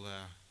will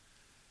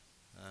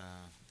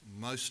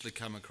mostly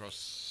come across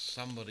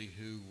somebody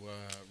who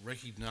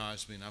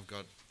recognised me, and I've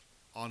got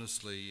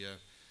honestly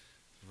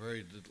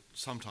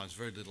sometimes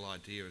very little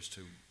idea as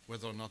to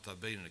whether or not they've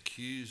been an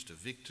accused, a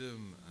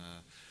victim,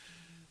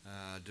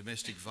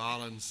 domestic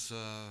violence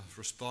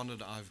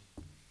respondent. I've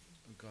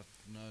got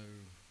no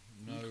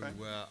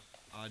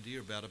idea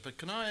about it. But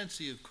can I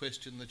answer your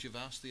question that you've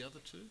asked the other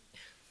two?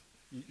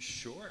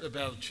 Sure.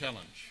 About a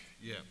challenge.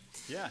 Yeah.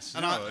 Yes.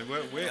 And no,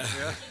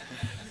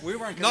 we weren't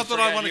going to not that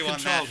I want to you on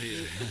control that.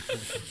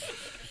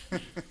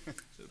 here.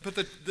 But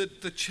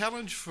the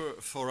challenge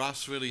for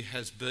us really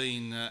has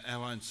been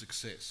our own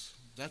success.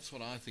 That's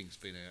what I think has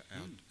been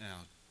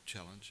our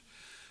challenge.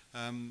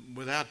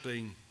 Without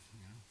being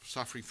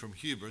suffering from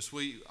hubris,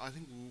 I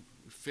think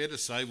fair to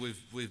say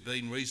we've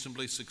been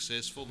reasonably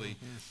successful.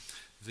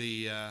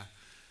 The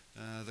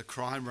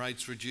crime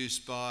rate's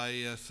reduced by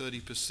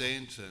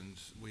 30%, and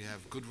we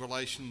have good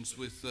relations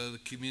with the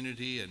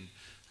community and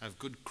have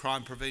good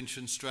crime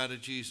prevention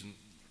strategies and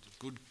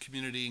good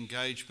community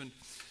engagement.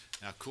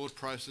 Our court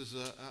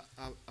processes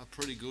are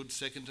pretty good,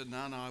 second to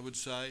none, I would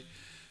say.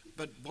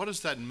 But what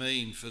does that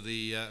mean for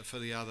the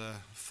other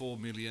 4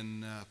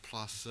 million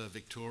plus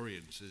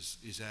Victorians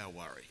is our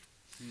worry.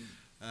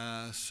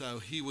 So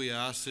here we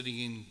are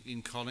sitting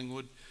in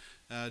Collingwood,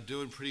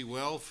 doing pretty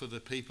well for the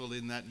people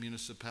in that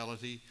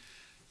municipality,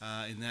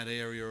 in that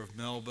area of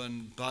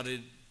Melbourne. But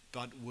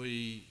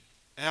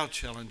our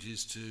challenge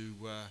is to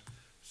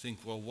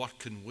think, well, what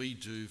can we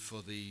do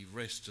for the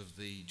rest of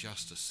the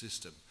justice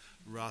system,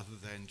 rather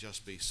than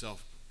just be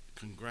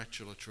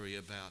self-congratulatory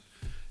about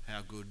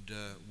how good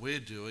we're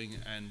doing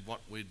and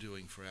what we're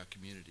doing for our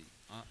community.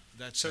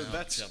 That's our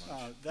challenge.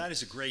 That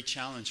is a great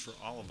challenge for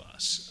all of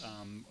us.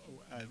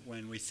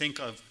 When we think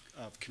of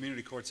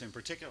community courts in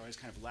particular as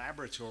kind of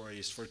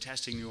laboratories for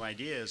testing new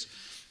ideas,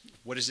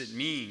 what does it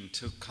mean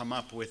to come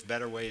up with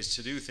better ways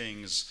to do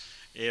things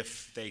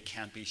if they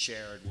can't be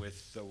shared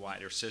with the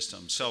wider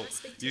system? So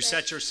you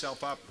set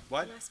yourself up.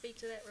 What? Can I speak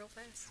to that real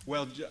fast?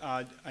 Well,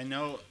 I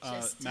know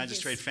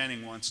Magistrate his...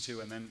 Fanning wants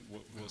to, and then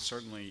we'll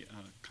certainly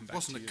come back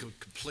to you. Wasn't a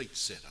complete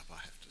setup, I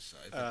have to say.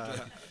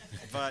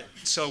 But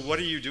so what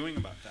are you doing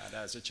about that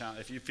as a challenge?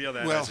 If you feel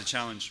that as a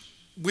challenge?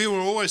 We were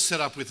always set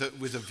up with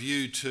a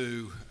view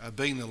to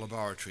being the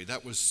laboratory.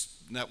 That was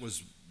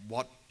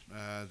what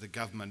the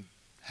government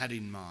had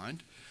in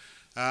mind.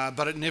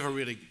 But it never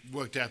really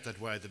worked out that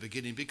way at the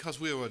beginning because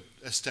we were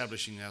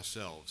establishing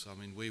ourselves. I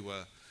mean, we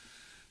were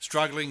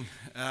struggling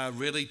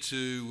really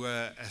to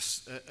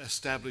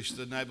establish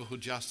the Neighbourhood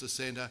Justice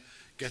Centre,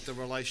 get the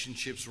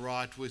relationships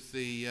right with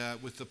the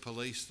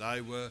police.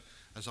 They were,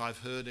 as I've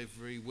heard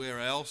everywhere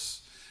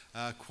else,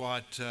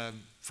 quite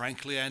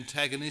frankly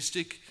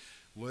antagonistic,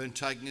 weren't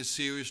taking us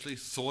seriously,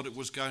 thought it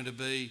was going to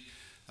be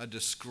a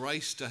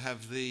disgrace to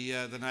have the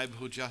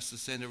Neighbourhood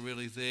Justice Centre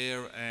really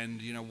there, and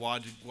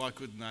why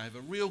couldn't they have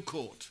a real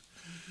court?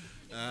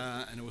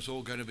 And it was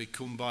all going to be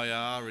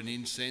kumbaya and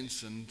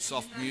incense and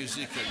soft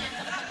music, and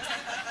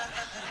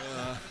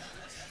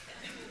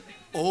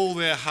all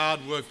their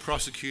hard work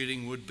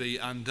prosecuting would be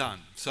undone.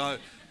 So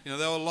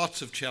there were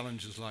lots of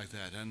challenges like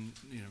that, and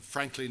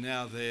frankly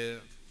now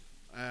they're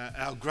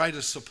our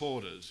greatest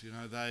supporters.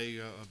 They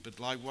a bit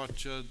like what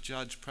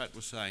Judge Pratt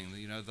was saying.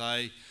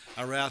 They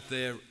are out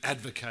there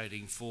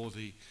advocating for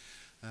the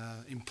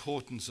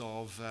importance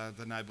of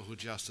the Neighbourhood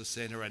Justice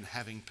Centre and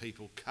having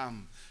people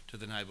come to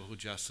the Neighbourhood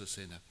Justice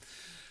Centre.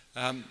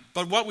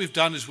 But what we've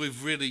done is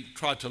we've really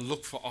tried to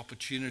look for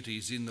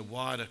opportunities in the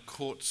wider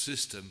court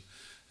system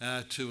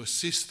to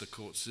assist the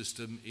court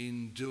system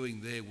in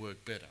doing their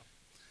work better.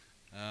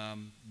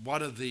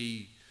 One of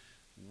the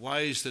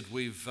ways that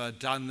we've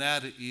done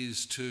that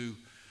is to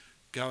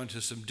go into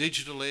some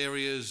digital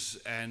areas,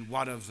 and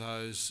one of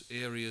those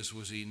areas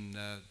was in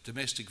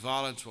domestic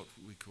violence, what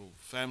we call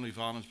family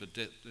violence, but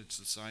it's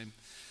the same,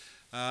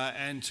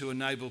 and to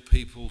enable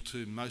people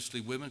to,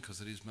 mostly women, because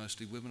it is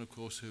mostly women, of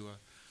course, who are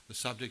the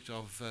subject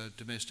of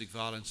domestic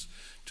violence,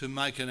 to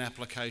make an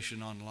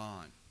application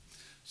online.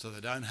 So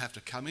they don't have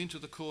to come into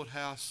the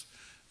courthouse,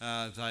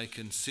 they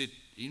can sit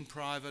in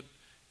private,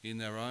 in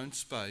their own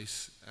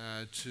space,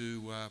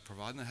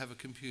 providing they have a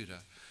computer,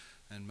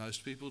 and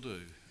most people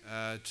do,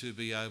 to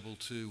be able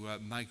to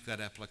make that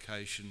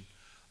application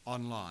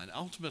online.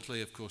 Ultimately,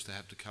 of course, they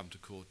have to come to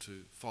court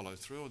to follow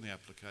through on the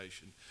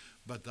application,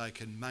 but they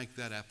can make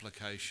that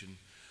application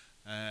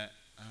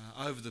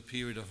over the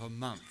period of a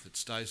month. It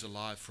stays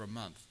alive for a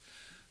month.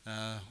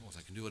 Or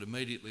they can do it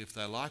immediately if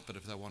they like, but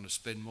if they want to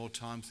spend more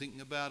time thinking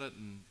about it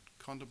and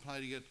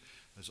contemplating it,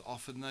 as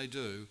often they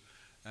do,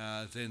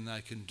 then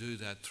they can do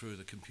that through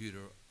the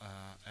computer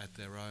at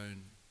their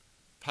own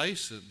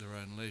pace, at their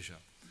own leisure.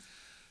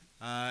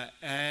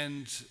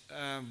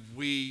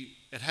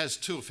 It has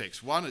two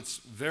effects. One, it's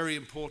very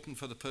important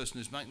for the person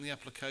who's making the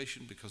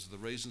application because of the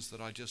reasons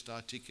that I just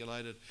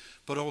articulated,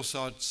 but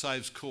also it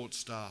saves court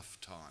staff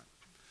time.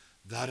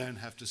 They don't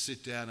have to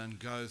sit down and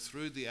go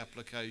through the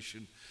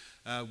application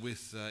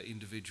with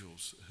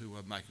individuals who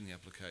are making the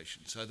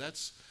application. So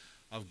that's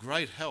of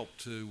great help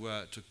to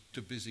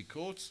busy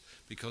courts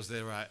because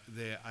they're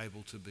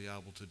able to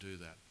do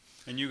that.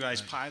 And you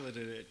guys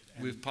piloted it.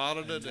 We've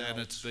piloted and and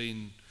it's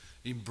been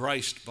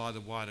embraced by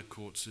the wider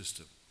court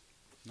system.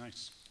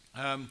 Nice.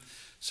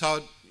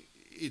 So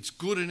it's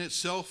good in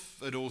itself,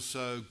 but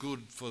also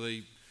good for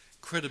the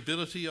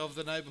credibility of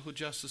the Neighbourhood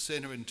Justice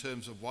Centre in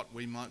terms of what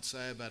we might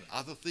say about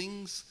other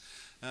things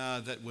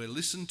that we're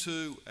listened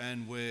to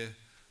and we're,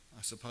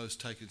 I suppose,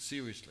 taken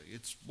seriously.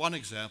 It's one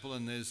example,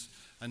 and there's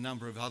a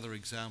number of other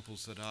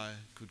examples that I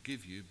could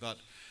give you, but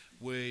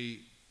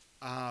we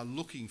are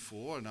looking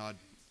for, and I'd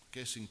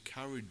guess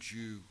encourage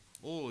you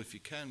all if you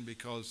can,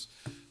 because,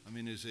 I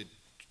mean, is it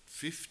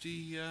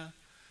 50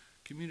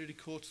 community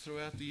courts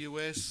throughout the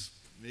US?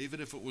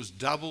 Even if it was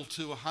doubled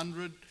to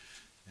 100,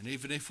 and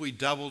even if we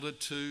doubled it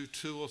to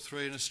 2 or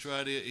 3 in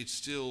Australia, it's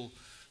still,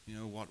 you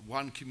know, what,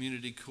 one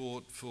community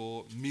court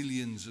for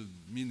millions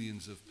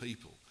of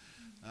people.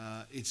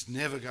 It's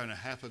never going to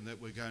happen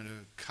that we're going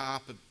to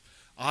carpet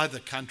either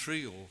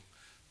country or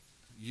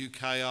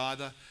UK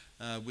either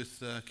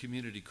with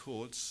community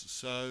courts.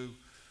 So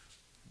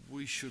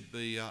we should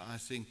be, I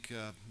think,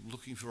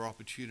 looking for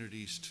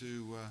opportunities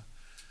to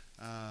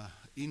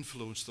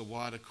influence the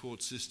wider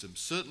court system.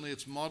 Certainly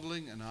it's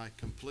modelling, and I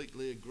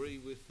completely agree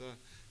with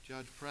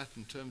Judge Pratt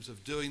in terms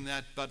of doing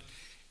that, but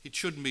it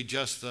shouldn't be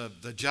just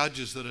the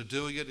judges that are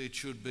doing it. It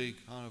should be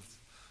kind of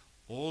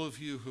all of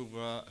you who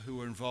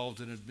are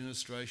involved in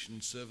administration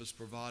and service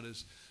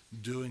providers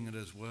doing it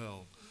as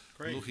well.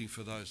 Great. Looking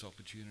for those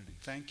opportunities.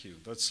 Thank you.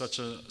 That's such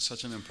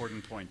an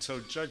important point. So,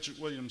 Judge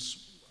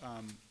Williams.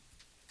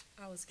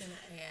 I was going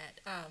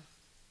to add,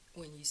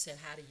 when you said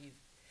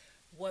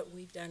what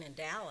we've done in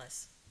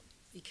Dallas,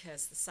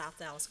 because the South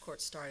Dallas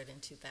court started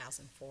in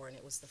 2004 and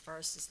it was the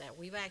first, is that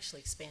we've actually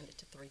expanded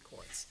to 3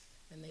 courts,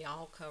 and they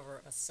all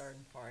cover a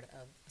certain part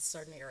of a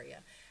certain area,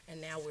 and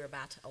now we're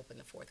about to open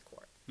the 4th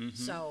court. Mm-hmm.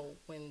 So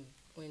when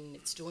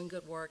it's doing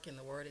good work and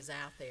the word is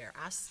out there,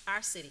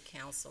 our city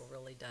council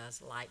really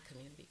does like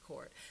community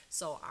court.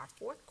 So our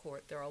 4th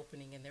court they're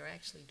opening, and they're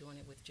actually doing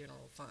it with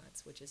general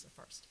funds, which is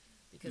a first,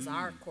 because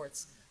our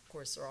courts, of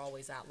course, are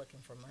always out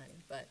looking for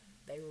money, but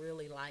they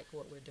really like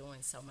what we're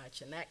doing so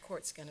much. And that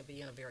court's going to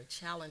be in a very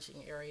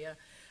challenging area,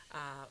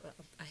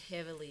 a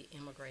heavily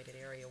immigrated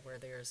area where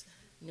there's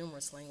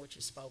numerous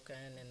languages spoken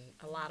and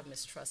a lot of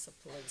mistrust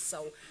of police.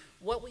 So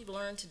what we've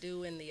learned to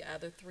do in the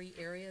other 3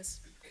 areas,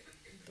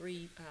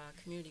 3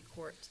 community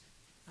court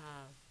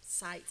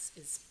sites,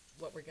 is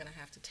what we're going to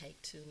have to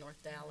take to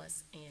North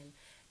Dallas and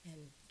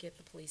get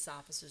the police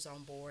officers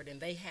on board.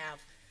 And they have,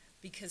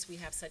 because we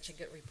have such a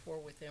good rapport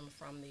with them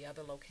from the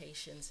other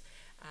locations,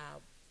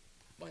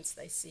 once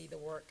they see the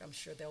work, I'm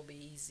sure they'll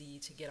be easy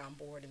to get on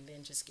board, and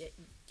then just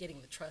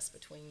getting the trust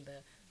between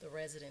the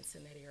residents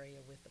in that area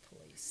with the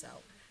police. So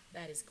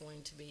that is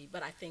going to be,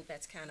 but I think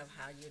that's kind of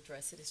how you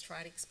address it, is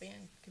try to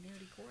expand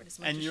community court as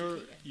much as you can.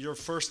 And your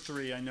first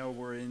 3, I know,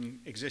 were in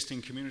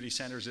existing community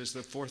centers. Is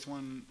the 4th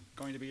one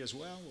going to be as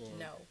well? Or?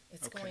 No,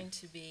 it's going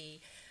to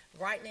be,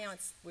 right now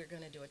we're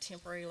going to do a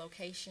temporary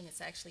location. It's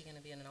actually going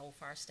to be in an old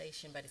fire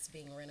station, but it's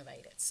being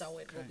renovated. So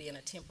it will be in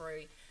a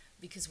temporary,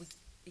 because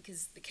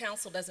the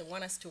council doesn't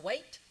want us to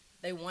wait.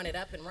 They want it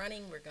up and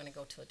running. We're going to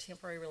go to a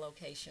temporary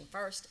relocation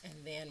first, and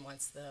then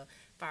once the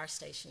fire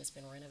station has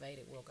been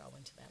renovated, we'll go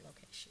into that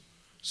location.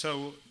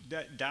 So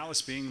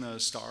Dallas, being the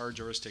star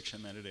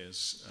jurisdiction that it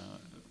is,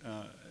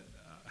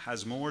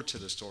 has more to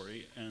the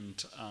story.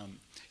 And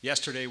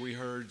yesterday we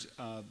heard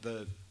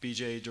the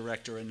BJ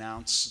director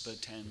announce the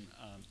 10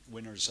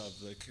 winners of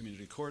the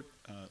community court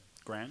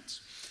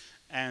grants.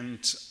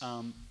 And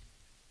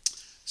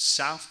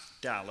South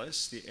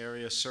Dallas, the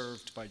area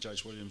served by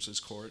Judge Williams's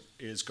court,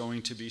 is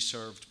going to be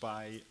served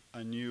by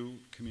a new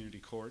community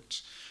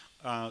court.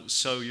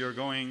 So you're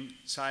going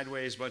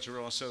sideways, but you're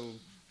also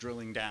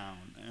drilling down.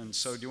 And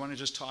so do you want to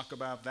just talk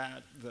about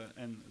that?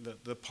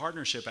 The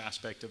partnership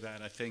aspect of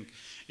that, I think,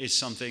 is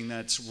something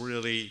that's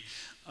really,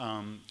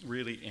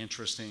 really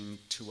interesting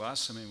to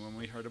us. I mean, when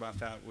we heard about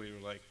that, we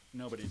were like,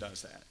 nobody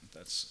does that.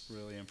 That's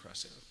really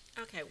impressive.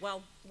 Okay,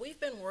 well, we've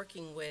been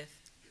working with,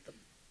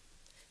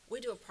 we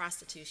do a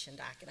prostitution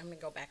docket. I'm going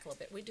to go back a little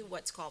bit. We do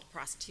what's called a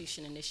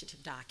prostitution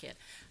initiative docket,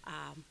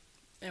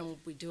 and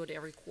we do it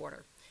every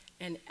quarter.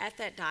 And at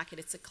that docket,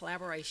 it's a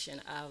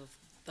collaboration of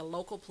the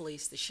local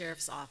police, the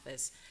sheriff's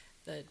office,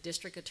 the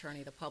district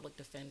attorney, the public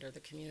defender,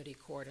 the community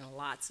court, and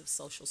lots of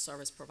social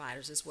service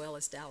providers, as well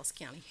as Dallas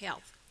County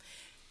Health.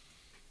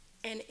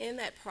 And in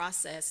that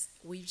process,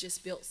 we've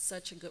just built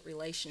such a good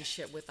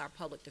relationship with our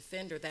public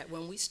defender that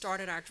when we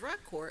started our drug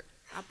court,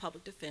 our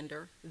public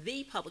defender,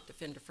 the public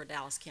defender for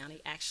Dallas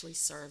County, actually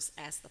serves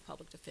as the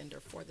public defender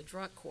for the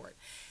drug court.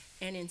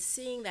 And in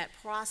seeing that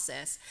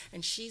process,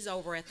 and she's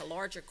over at the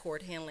larger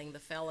court handling the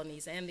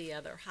felonies and the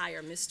other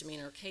higher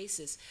misdemeanor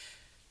cases,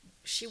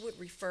 she would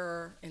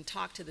refer and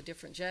talk to the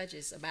different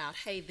judges about,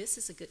 hey, this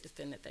is a good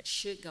defendant that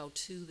should go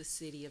to the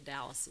city of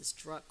Dallas's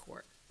drug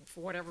court.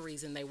 For whatever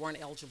reason, they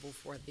weren't eligible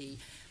for the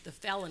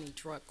felony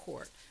drug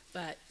court,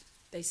 but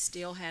they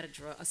still had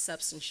a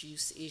substance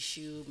use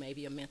issue,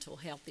 maybe a mental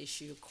health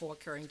issue,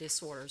 co-occurring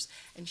disorders,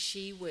 and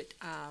she would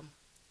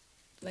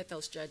let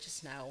those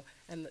judges know,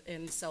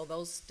 and so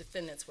those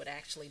defendants would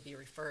actually be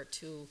referred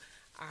to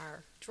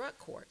our drug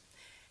court.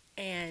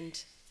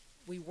 And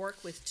we work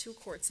with two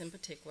courts in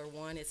particular.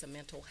 One is a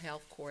mental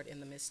health court in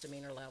the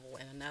misdemeanor level,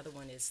 and another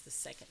one is the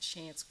second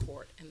chance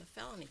court in the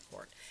felony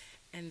court.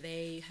 And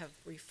they have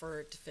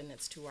referred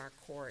defendants to our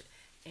court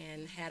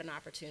and had an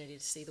opportunity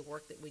to see the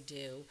work that we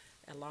do,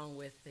 along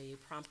with the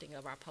prompting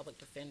of our public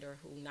defender,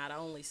 who not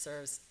only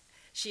serves,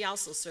 she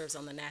also serves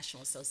on the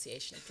National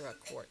Association of Drug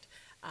Court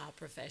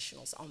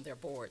Professionals on their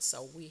board.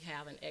 So we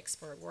have an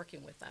expert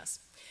working with us.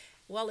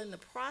 Well, in the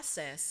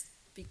process,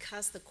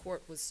 because the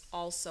court was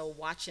also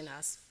watching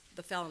us,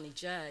 the felony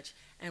judge,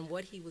 and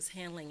what he was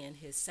handling in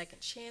his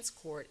second chance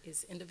court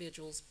is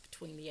individuals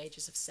between the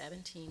ages of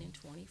 17 and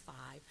 25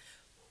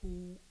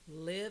 who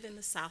live in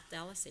the South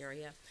Dallas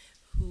area,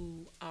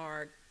 who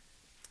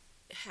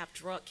have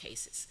drug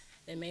cases.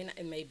 It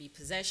may be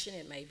possession,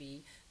 it may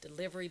be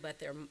delivery, but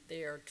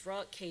they're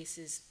drug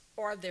cases,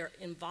 or they're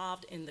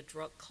involved in the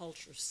drug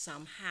culture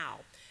somehow.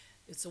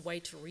 It's a way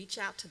to reach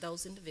out to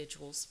those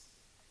individuals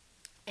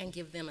and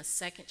give them a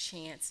second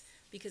chance,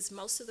 because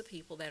most of the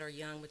people that are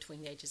young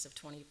between the ages of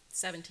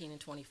 17 and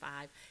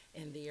 25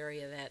 in the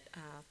area that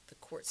the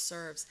court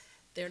serves,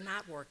 they're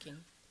not working.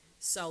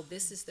 So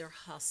this is their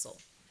hustle,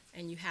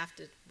 and you have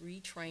to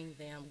retrain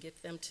them,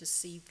 get them to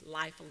see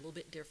life a little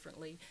bit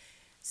differently.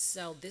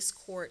 So this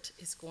court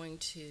is going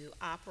to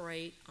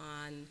operate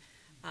on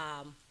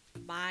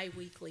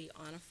bi-weekly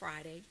on a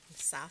Friday in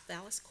South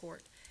Dallas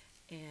Court,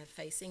 and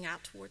facing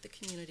out toward the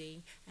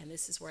community, and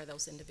this is where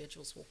those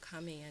individuals will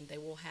come in. They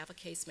will have a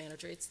case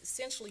manager. It's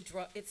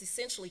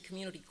essentially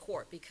community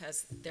court,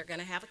 because they're going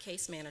to have a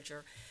case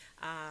manager,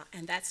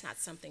 and that's not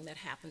something that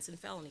happens in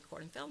felony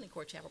court. In felony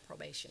court, you have a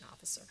probation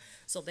officer.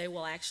 So they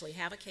will actually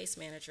have a case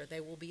manager. They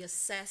will be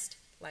assessed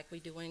like we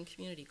do in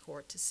community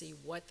court to see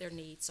what their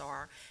needs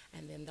are,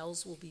 and then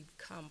those will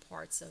become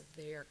parts of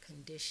their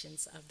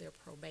conditions of their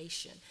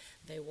probation.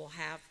 They will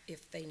have,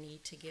 if they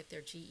need to get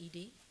their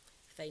GED,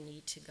 if they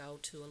need to go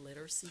to a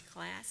literacy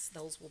class,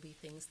 those will be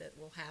things that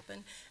will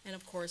happen. And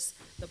of course,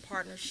 the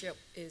partnership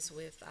is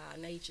with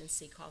an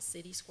agency called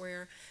City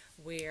Square,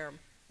 where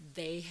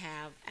they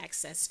have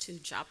access to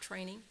job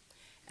training,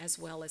 as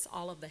well as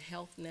all of the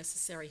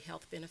necessary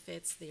health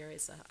benefits. There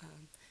is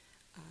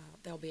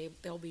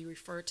they'll be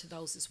referred to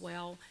those as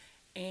well,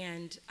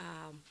 and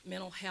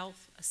mental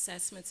health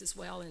assessments as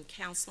well, and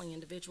counseling,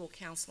 individual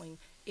counseling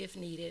if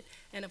needed.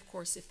 And of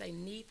course, if they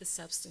need the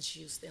substance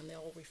use, then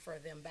they'll refer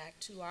them back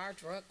to our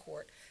drug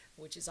court,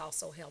 which is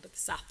also held at the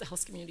South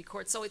Dallas Community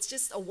Court. So it's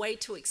just a way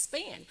to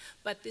expand.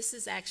 But this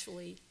is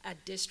actually a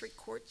district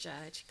court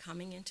judge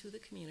coming into the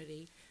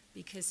community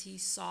because he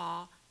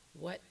saw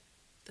what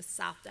the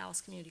South Dallas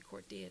Community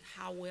Court did,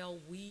 how well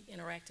we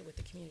interacted with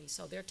the community.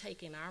 So they're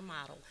taking our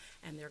model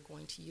and they're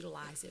going to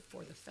utilize it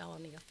for the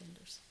felony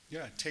offenders.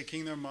 Yeah,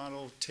 taking their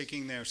model,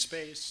 taking their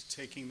space,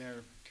 taking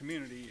their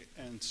community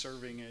and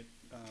serving it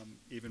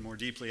even more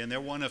deeply. And they're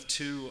one of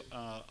two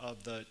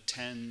of the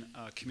 10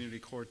 community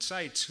court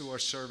sites who are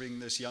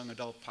serving this young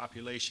adult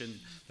population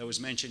that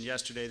was mentioned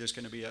yesterday. There's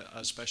going to be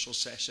a special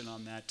session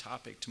on that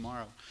topic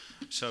tomorrow.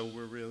 So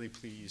we're really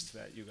pleased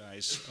that you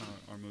guys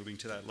are moving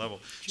to that level.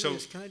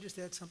 Julius, can I just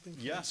add something?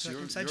 Yes,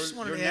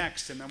 you're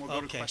next, and then we'll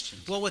go to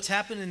questions. Well, what's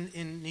happened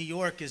in New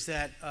York is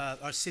that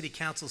our city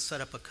council set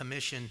up a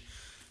commission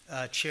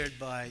chaired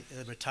by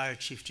retired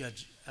Chief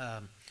Judge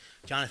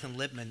Jonathan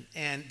Lippman,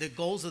 and the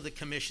goals of the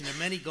commission, there are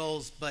many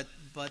goals, but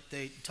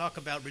they talk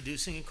about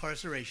reducing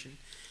incarceration,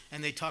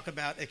 and they talk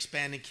about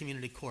expanding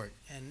community court.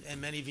 And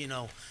many of you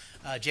know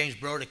James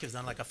Brodick has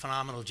done like a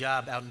phenomenal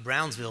job out in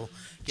Brownsville.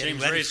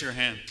 James, raise your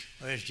hand.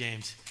 Where's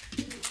James?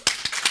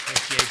 There's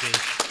JB.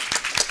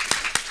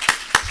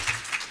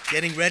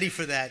 Getting ready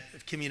for that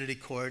community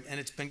court, and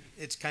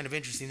it's kind of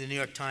interesting. The New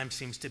York Times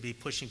seems to be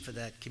pushing for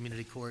that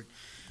community court.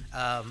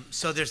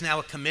 So there's now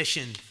a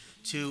commission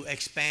to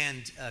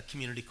expand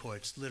community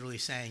courts, literally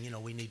saying,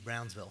 we need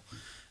Brownsville.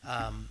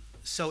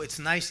 So it's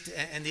nice,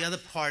 and the other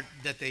part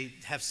that they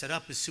have set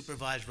up is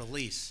supervised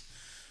release.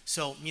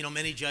 So,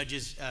 many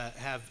judges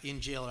have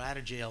in jail or out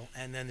of jail,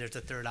 and then there's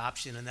a third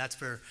option, and that's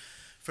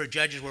for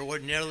judges where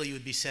ordinarily you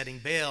would be setting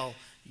bail,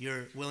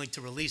 you're willing to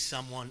release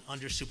someone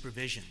under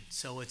supervision.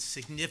 So it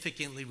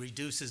significantly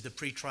reduces the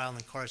pretrial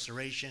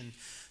incarceration.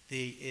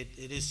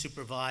 It is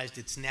supervised.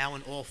 It's now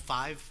in all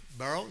 5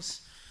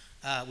 boroughs.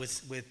 With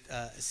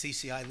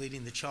CCI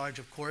leading the charge,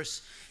 of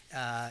course,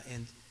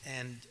 and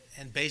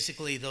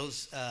basically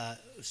those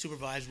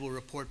supervisors will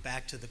report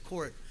back to the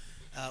court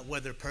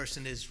whether a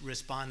person is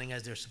responding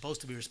as they're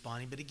supposed to be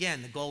responding. But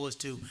again, the goal is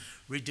to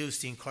reduce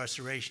the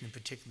incarceration, in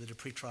particular the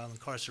pretrial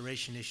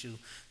incarceration issue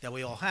that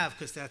we all have,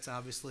 because that's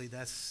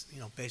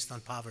based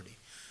on poverty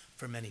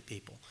for many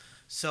people.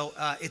 So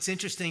it's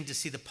interesting to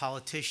see the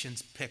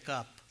politicians pick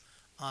up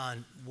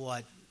on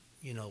what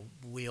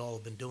we all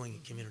have been doing in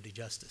community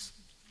justice.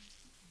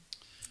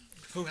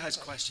 Who has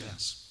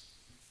questions?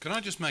 Can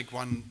I just make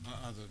one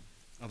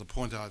other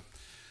point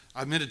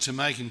I meant to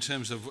make in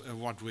terms of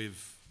what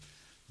we've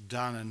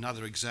done,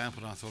 another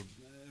example, and I thought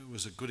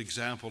was a good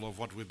example of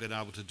what we've been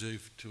able to do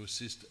to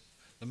assist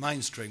the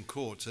mainstream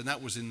courts, and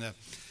that was in the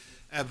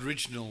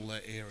Aboriginal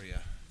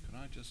area. Can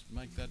I just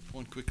make that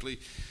point quickly?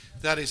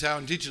 That is our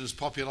Indigenous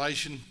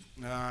population.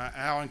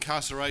 Our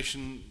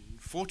incarceration,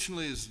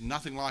 fortunately, is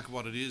nothing like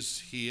what it is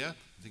here.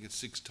 I think it's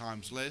 6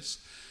 times less.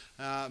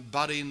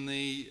 But in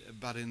the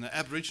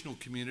Aboriginal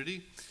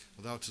community,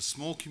 although it's a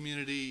small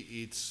community,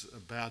 it's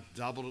about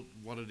double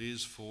what it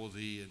is for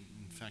the.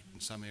 In fact, in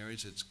some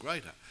areas, it's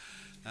greater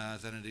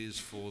than it is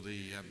for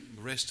the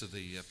rest of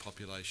the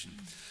population.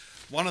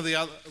 One of the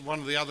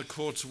other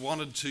courts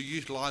wanted to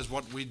utilise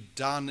what we'd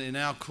done in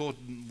our court,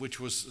 which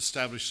was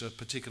establish a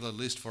particular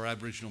list for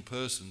Aboriginal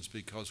persons,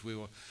 because we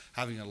were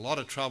having a lot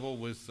of trouble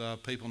with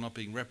people not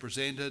being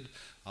represented.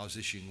 I was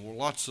issuing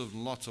lots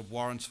of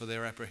warrants for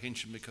their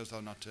apprehension because they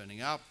were not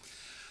turning up,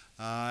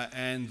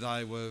 and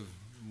they were,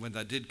 when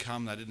they did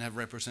come, they didn't have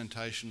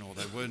representation, or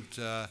they weren't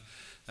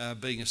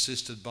being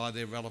assisted by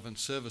their relevant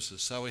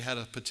services. So we had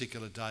a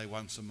particular day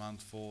once a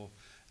month for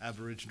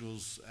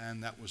Aboriginals,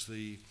 and that was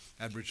the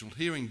Aboriginal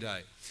Hearing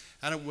Day,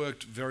 and it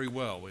worked very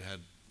well. We had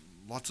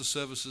lots of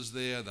services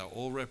there, they were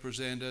all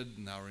represented,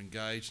 and they were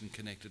engaged and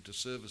connected to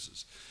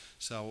services,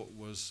 so it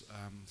was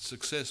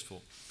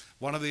successful.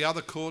 One of the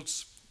other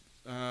courts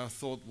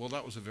thought, well,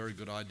 that was a very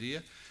good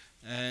idea,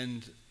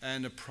 and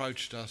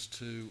approached us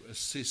to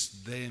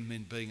assist them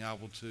in being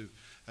able to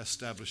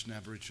establish an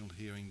Aboriginal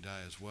Hearing Day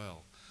as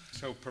well.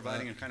 So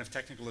providing a kind of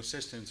technical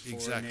assistance for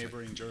exactly. a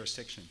neighbouring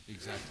jurisdiction.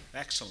 Exactly.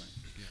 Excellent.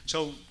 Yeah.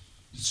 So,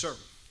 sir,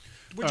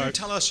 would you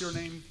tell us your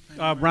name?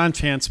 Ron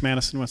Chance,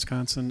 Madison,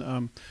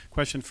 Wisconsin.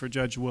 Question for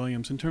Judge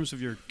Williams. In terms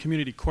of your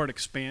community court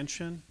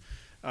expansion,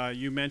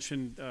 you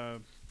mentioned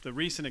the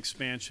recent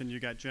expansion,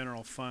 you got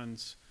general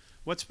funds.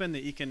 What's been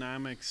the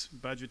economics,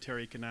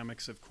 budgetary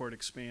economics of court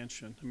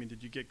expansion? I mean,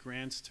 did you get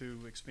grants to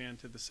expand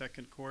to the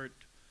second court?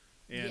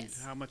 And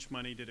Yes. how much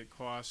money did it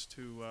cost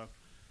to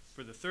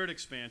for the third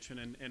expansion,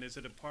 and is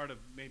it a part of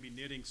maybe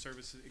knitting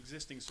services,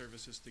 existing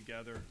services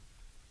together,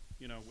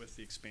 you know, with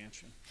the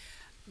expansion?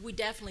 We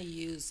definitely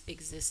use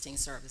existing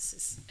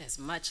services as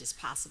much as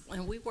possible,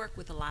 and we work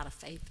with a lot of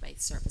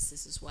faith-based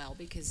services as well,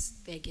 because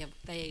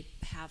they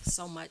have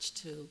so much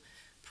to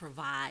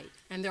provide,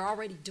 and they're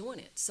already doing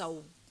it.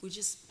 So we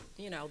just,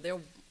 you know,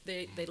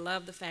 they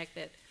love the fact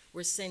that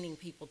we're sending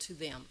people to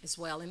them as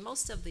well. And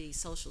most of the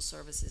social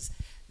services,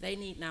 they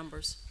need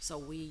numbers, so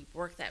we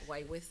work that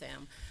way with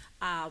them.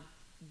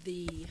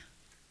 The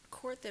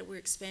court that we're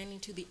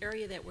expanding to, the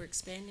area that we're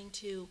expanding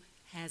to,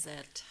 has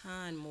a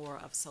ton more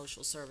of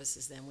social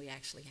services than we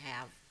actually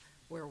have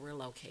where we're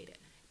located,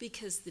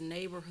 because the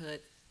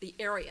neighborhood, the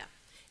area,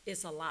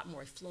 is a lot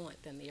more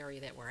affluent than the area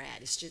that we're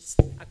at. It's just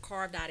a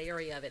carved out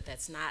area of it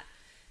that's not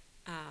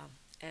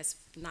as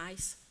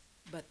nice,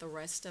 but the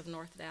rest of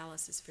North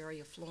Dallas is very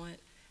affluent,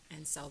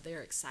 and so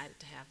they're excited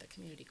to have the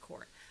community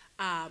court.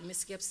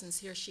 Ms. Gibson's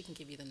here, she can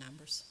give you the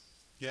numbers.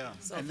 Yeah.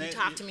 So and if you they-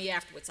 talk to me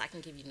afterwards, I can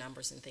give you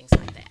numbers and things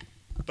like that.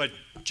 But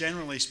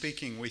generally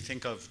speaking, we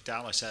think of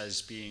Dallas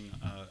as being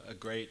a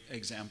great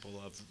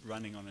example of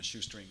running on a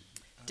shoestring.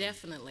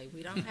 Definitely.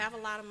 We don't have a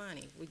lot of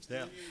money.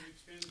 Yeah. When you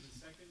expanded the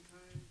second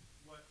time,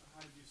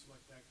 how did you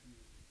select that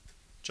community?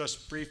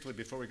 Just briefly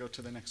before we go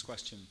to the next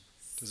question,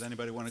 does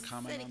anybody want to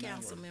comment City on that?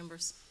 council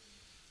members,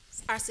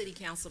 our city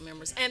council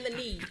members, and the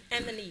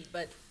need,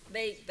 but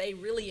they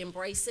really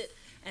embrace it,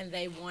 and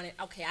they want it.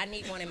 Okay, I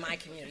need one in my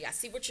community. I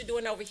see what you're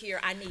doing over here.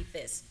 I need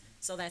this.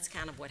 So that's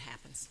kind of what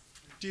happens.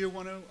 Do you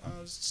want to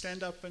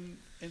stand up and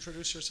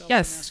introduce yourself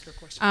Yes. and ask your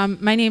question?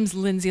 My name's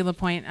Lindsay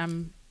LaPointe.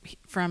 I'm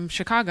from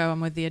Chicago.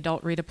 I'm with the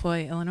Adult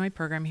Redeploy Illinois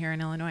program here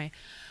in Illinois.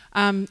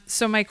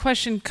 So my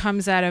question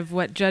comes out of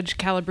what Judge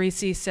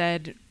Calabrese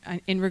said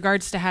in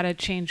regards to how to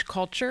change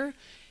culture.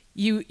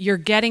 You're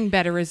getting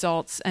better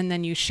results, and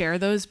then you share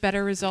those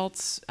better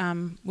results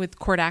with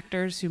court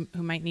actors who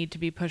might need to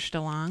be pushed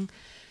along.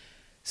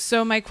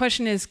 So my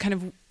question is kind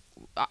of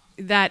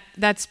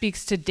that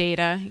speaks to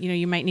data. You know,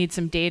 you might need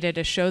some data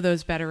to show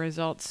those better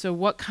results. So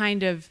what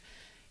kind of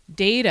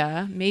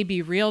data,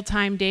 maybe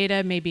real-time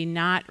data, maybe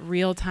not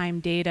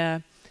real-time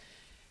data,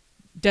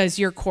 does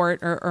your court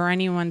or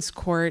anyone's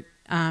court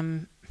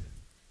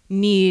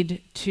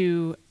need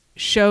to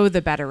show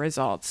the better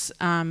results?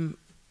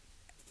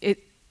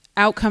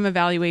 Outcome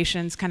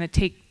evaluations kind of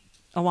take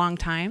a long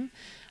time,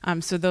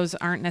 so those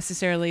aren't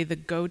necessarily the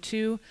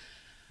go-to.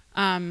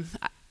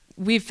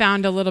 We've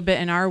found a little bit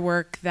in our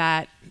work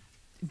that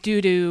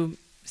due to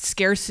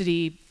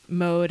scarcity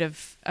mode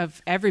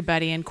of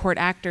everybody and court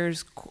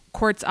actors,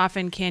 courts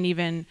often can't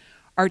even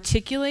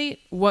articulate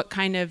what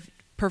kind of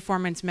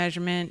performance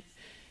measurement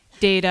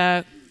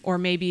data or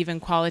maybe even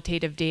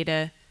qualitative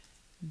data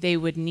they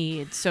would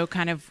need. So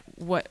kind of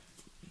what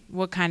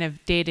kind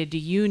of data do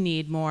you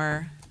need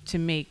more to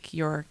make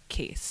your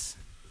case?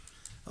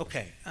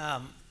 Okay.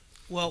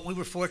 Well, we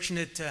were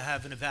fortunate to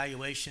have an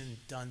evaluation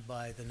done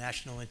by the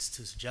National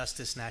Institutes of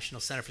Justice, National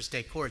Center for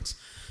State Courts.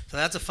 So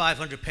that's a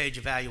 500-page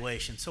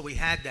evaluation. So we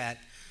had that,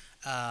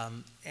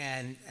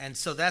 and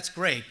so that's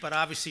great. But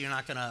obviously, you're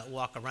not going to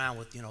walk around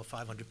with, you know, a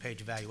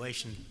 500-page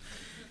evaluation.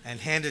 and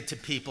hand it to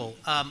people.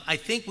 I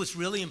think what's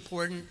really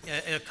important,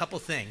 a couple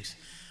things.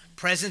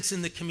 Presence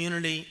in the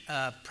community,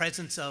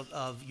 presence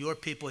of your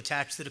people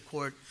attached to the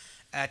court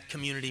at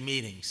community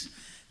meetings.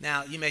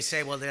 Now, you may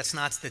say, well, that's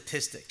not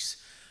statistics,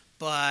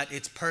 but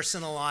it's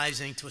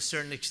personalizing to a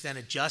certain extent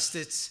of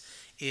justice.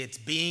 It's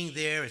being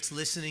there, it's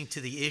listening to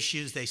the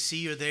issues. They see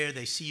you're there,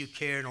 they see you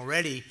care, and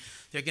already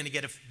they're going to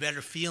get a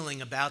better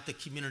feeling about the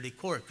community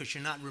court because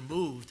you're not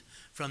removed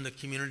from the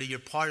community, you're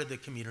part of the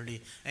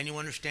community, and you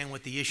understand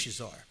what the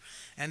issues are.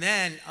 And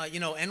then,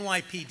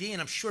 NYPD,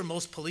 and I'm sure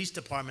most police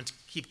departments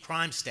keep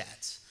crime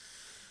stats.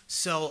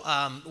 So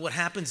what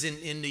happens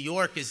in New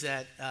York is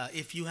that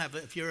if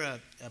you're a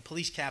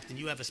police captain,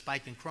 you have a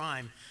spike in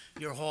crime,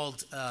 you're hauled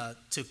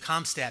to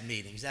ComStat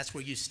meetings. That's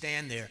where you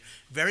stand there,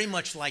 very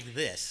much like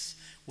this,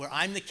 where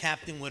I'm the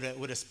captain with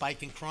a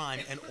spike in crime,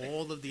 and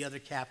all of the other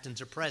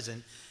captains are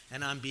present,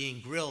 and I'm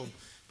being grilled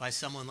by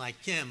someone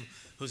like Kim,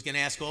 who's going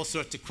to ask all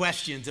sorts of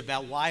questions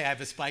about why I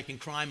have a spike in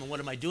crime and what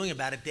am I doing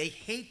about it. They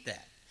hate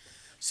that.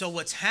 So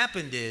what's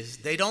happened is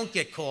they don't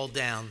get called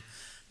down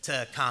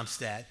to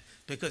ComStat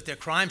because their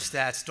crime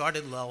stats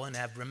started low and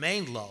have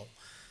remained low.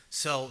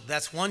 So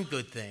that's one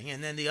good thing.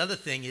 And then the other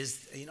thing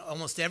is,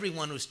 almost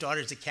everyone who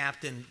started as a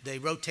captain, they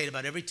rotate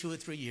about every 2 or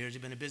 3 years.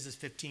 They've been in business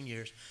 15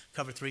 years,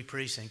 cover 3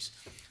 precincts.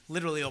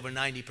 Literally over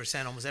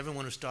 90%, almost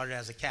everyone who started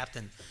as a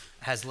captain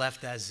has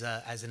left as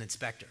an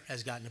inspector,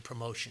 has gotten a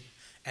promotion.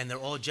 And they're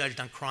all judged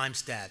on crime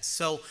stats.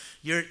 So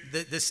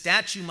the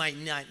stats you might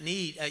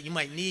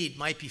need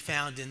might be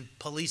found in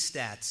police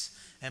stats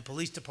and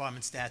police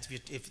department stats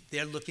if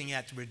they're looking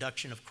at the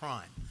reduction of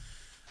crime.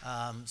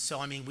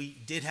 So, we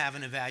did have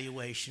an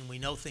evaluation. We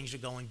know things are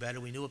going better.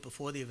 We knew it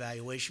before the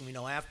evaluation. We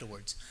know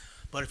afterwards.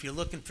 But if you're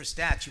looking for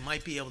stats, you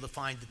might be able to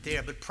find it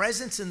there. But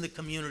presence in the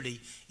community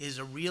is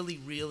a really,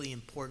 really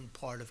important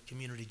part of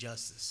community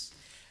justice.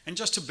 And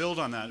just to build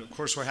on that, of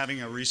course, we're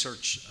having a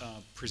research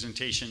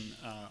presentation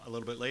a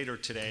little bit later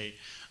today,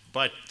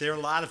 but there are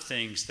a lot of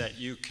things that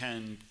you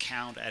can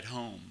count at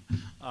home.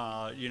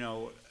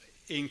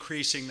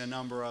 Increasing the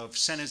number of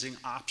sentencing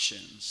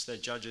options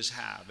that judges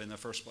have in the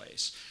first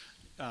place.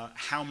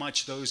 How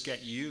much those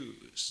get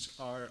used.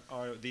 Are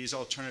these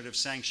alternative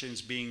sanctions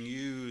being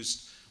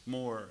used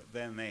more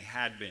than they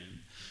had been?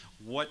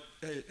 What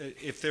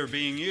if they're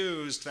being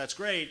used? That's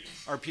great.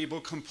 Are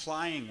people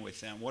complying with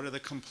them? What are the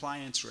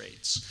compliance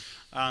rates?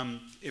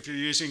 If you're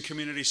using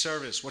community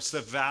service, what's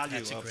the value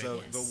of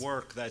the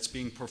work that's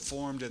being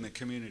performed in the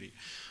community?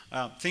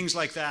 Things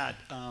like that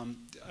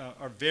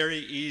are very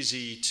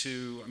easy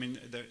to,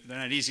 they're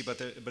not easy,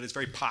 but it's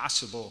very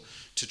possible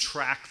to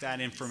track that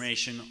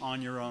information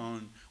on your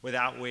own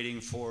without waiting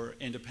for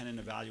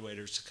independent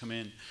evaluators to come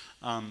in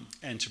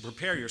and to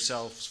prepare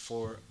yourselves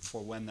for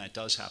when that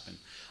does happen.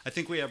 I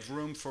think we have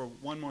room for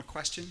one more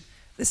question.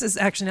 This is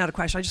actually not a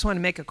question. I just want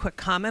to make a quick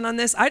comment on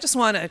this. I just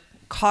want to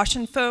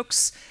caution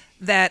folks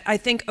that I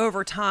think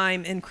over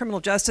time in criminal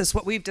justice,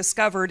 what we've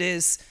discovered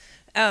is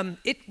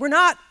we're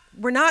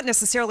not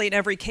necessarily in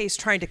every case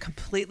trying to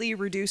completely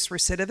reduce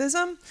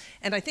recidivism.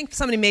 And I think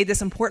somebody made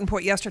this important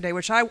point yesterday,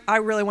 which I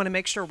really want to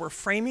make sure we're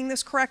framing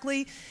this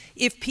correctly.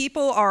 If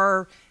people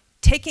are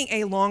taking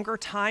a longer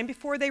time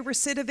before they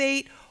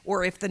recidivate,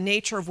 or if the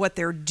nature of what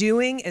they're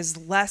doing is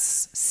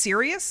less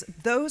serious,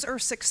 those are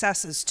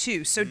successes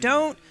too. So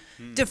don't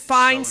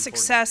define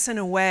success in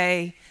a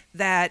way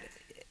that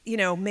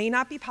may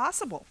not be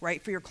possible,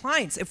 right, for your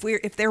clients.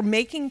 If they're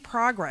making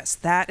progress,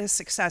 that is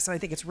success. And I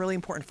think it's really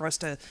important for us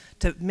to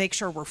make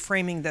sure we're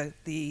framing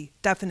the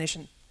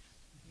definition,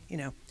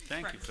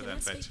 Thank you for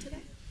that, Betsy.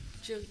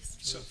 Julius.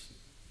 So,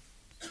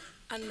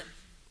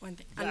 One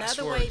thing.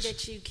 Another way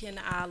that you can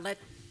let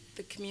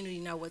the community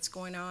know what's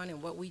going on,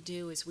 and what we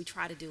do is we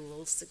try to do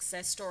little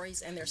success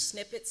stories, and they're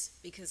snippets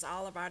because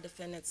all of our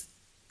defendants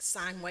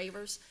sign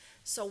waivers.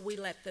 So we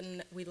let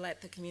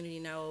the community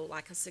know,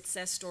 like a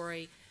success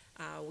story.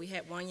 We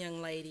had one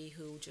young lady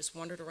who just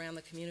wandered around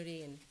the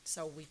community, and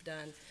so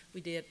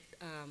we did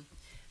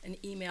an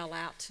email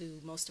out to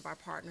most of our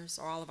partners,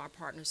 or all of our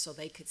partners, so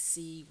they could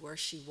see where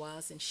she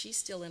was, and she's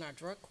still in our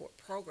drug court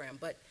program,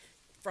 but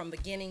from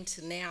beginning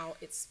to now,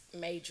 it's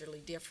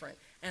majorly different.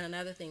 And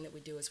another thing that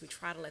we do is we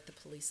try to let the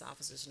police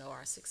officers know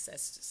our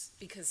successes,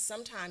 because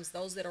sometimes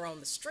those that are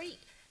on the street,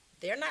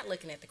 they're not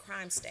looking at the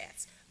crime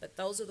stats, but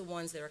those are the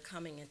ones that are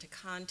coming into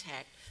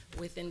contact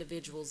with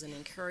individuals and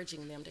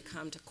encouraging them to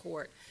come to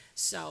court.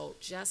 So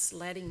just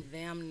letting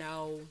them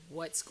know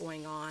what's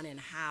going on and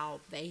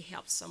how they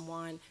help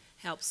someone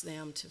helps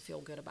them to feel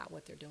good about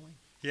what they're doing.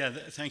 Yeah,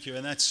 thank you.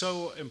 And that's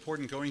so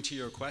important, going to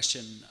your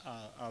question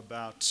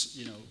about,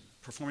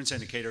 performance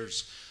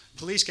indicators.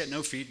 Police get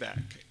no feedback.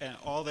 And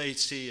all they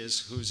see is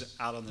who's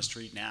out on the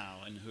street now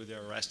and who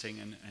they're arresting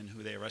and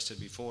who they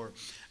arrested before.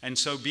 And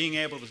so being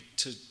able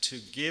to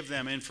give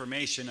them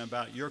information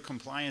about your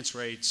compliance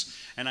rates,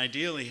 and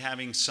ideally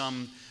having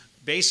some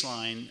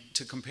baseline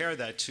to compare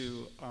that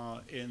to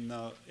in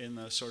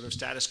the sort of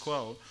status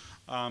quo,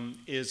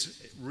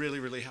 is really,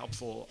 really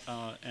helpful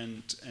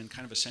and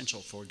kind of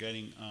essential for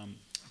getting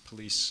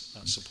police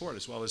support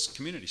as well as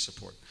community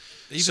support.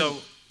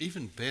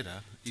 Even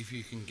better if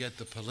you can get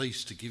the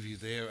police to give you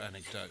their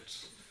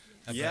anecdotes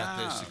about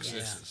their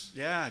successes.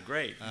 Yeah,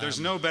 great. There's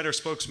no better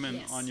spokesman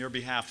Yes. on your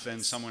behalf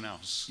than someone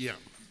else, Yeah,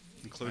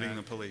 including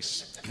the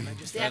police. Can I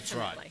just that's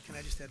Definitely. right. Can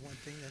I just add one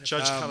thing? Then?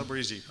 Judge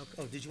Calabrese.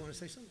 Oh, did you want to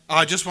say something?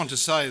 I just want to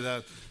say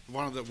that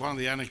one of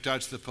the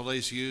anecdotes the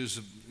police used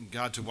in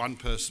regard to one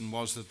person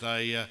was that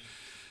they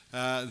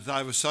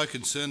were so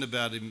concerned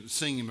about him,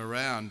 seeing him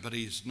around, but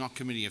he's not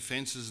committing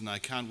offences and they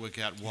can't work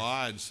out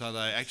why, and so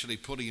they're actually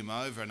putting him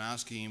over and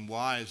asking him,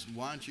 why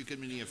aren't you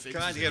committing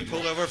offences? God, you get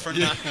pulled over for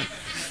Yeah. not...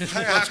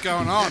 What's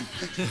going on?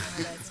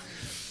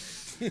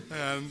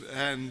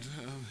 And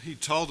he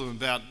told them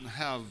about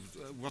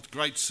what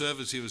great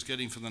service he was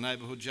getting from the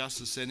Neighbourhood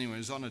Justice Centre. He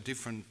was on a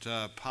different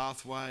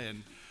pathway,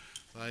 and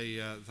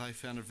they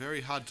found it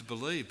very hard to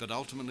believe, but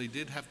ultimately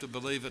did have to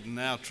believe it and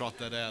now trot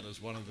that out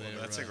as one of their...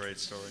 That's a great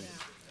story.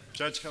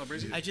 Judge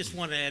Calabrese? I just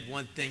want to add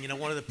one thing. You know,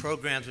 one of the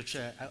programs, which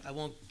I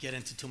won't get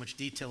into too much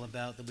detail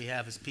about, that we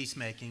have is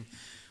peacemaking.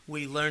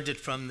 We learned it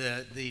from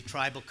the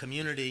tribal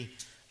community,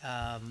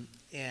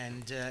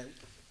 and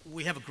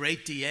we have a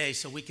great DA,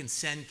 so we can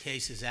send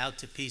cases out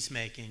to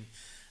peacemaking.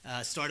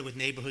 Started with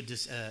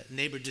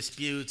neighbor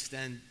disputes,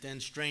 then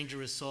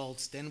stranger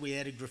assaults, then we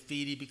added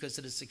graffiti because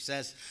of the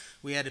success.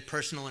 We added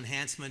personal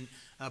enhancement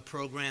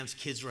programs.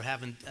 Kids were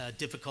having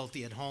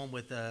difficulty at home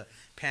with a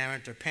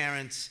parent or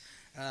parents.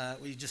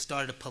 We just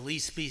started a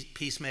police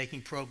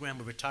peacemaking program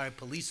with retired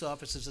police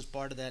officers as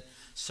part of that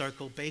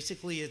circle.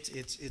 Basically,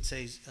 it's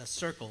a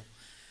circle.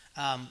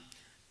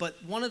 But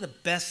one of the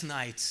best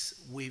nights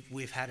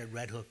we've had at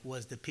Red Hook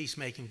was the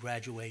peacemaking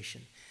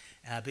graduation,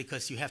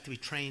 because you have to be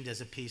trained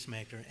as a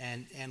peacemaker.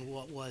 And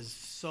what was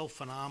so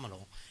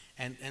phenomenal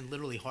and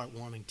literally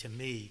heartwarming to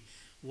me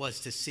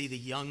was to see the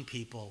young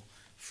people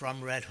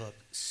from Red Hook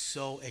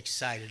so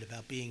excited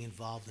about being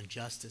involved in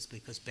justice,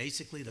 because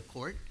basically the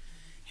court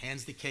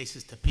hands the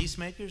cases to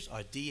peacemakers.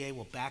 Our DA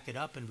will back it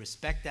up and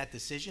respect that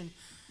decision.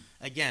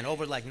 Again,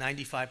 over like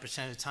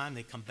 95% of the time,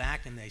 they come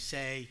back and they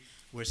say,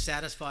 we're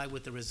satisfied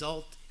with the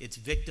result. It's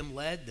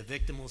victim-led. The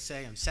victim will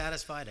say, I'm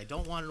satisfied. I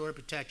don't want an order of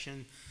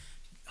protection.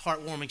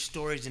 Heartwarming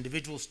stories,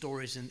 individual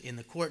stories in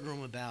the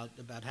courtroom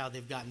about how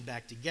they've gotten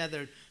back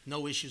together,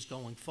 no issues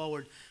going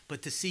forward.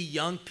 But to see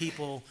young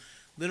people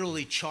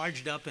literally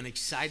charged up and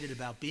excited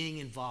about being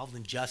involved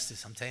in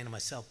justice, I'm saying to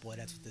myself, boy,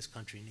 that's what this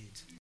country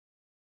needs.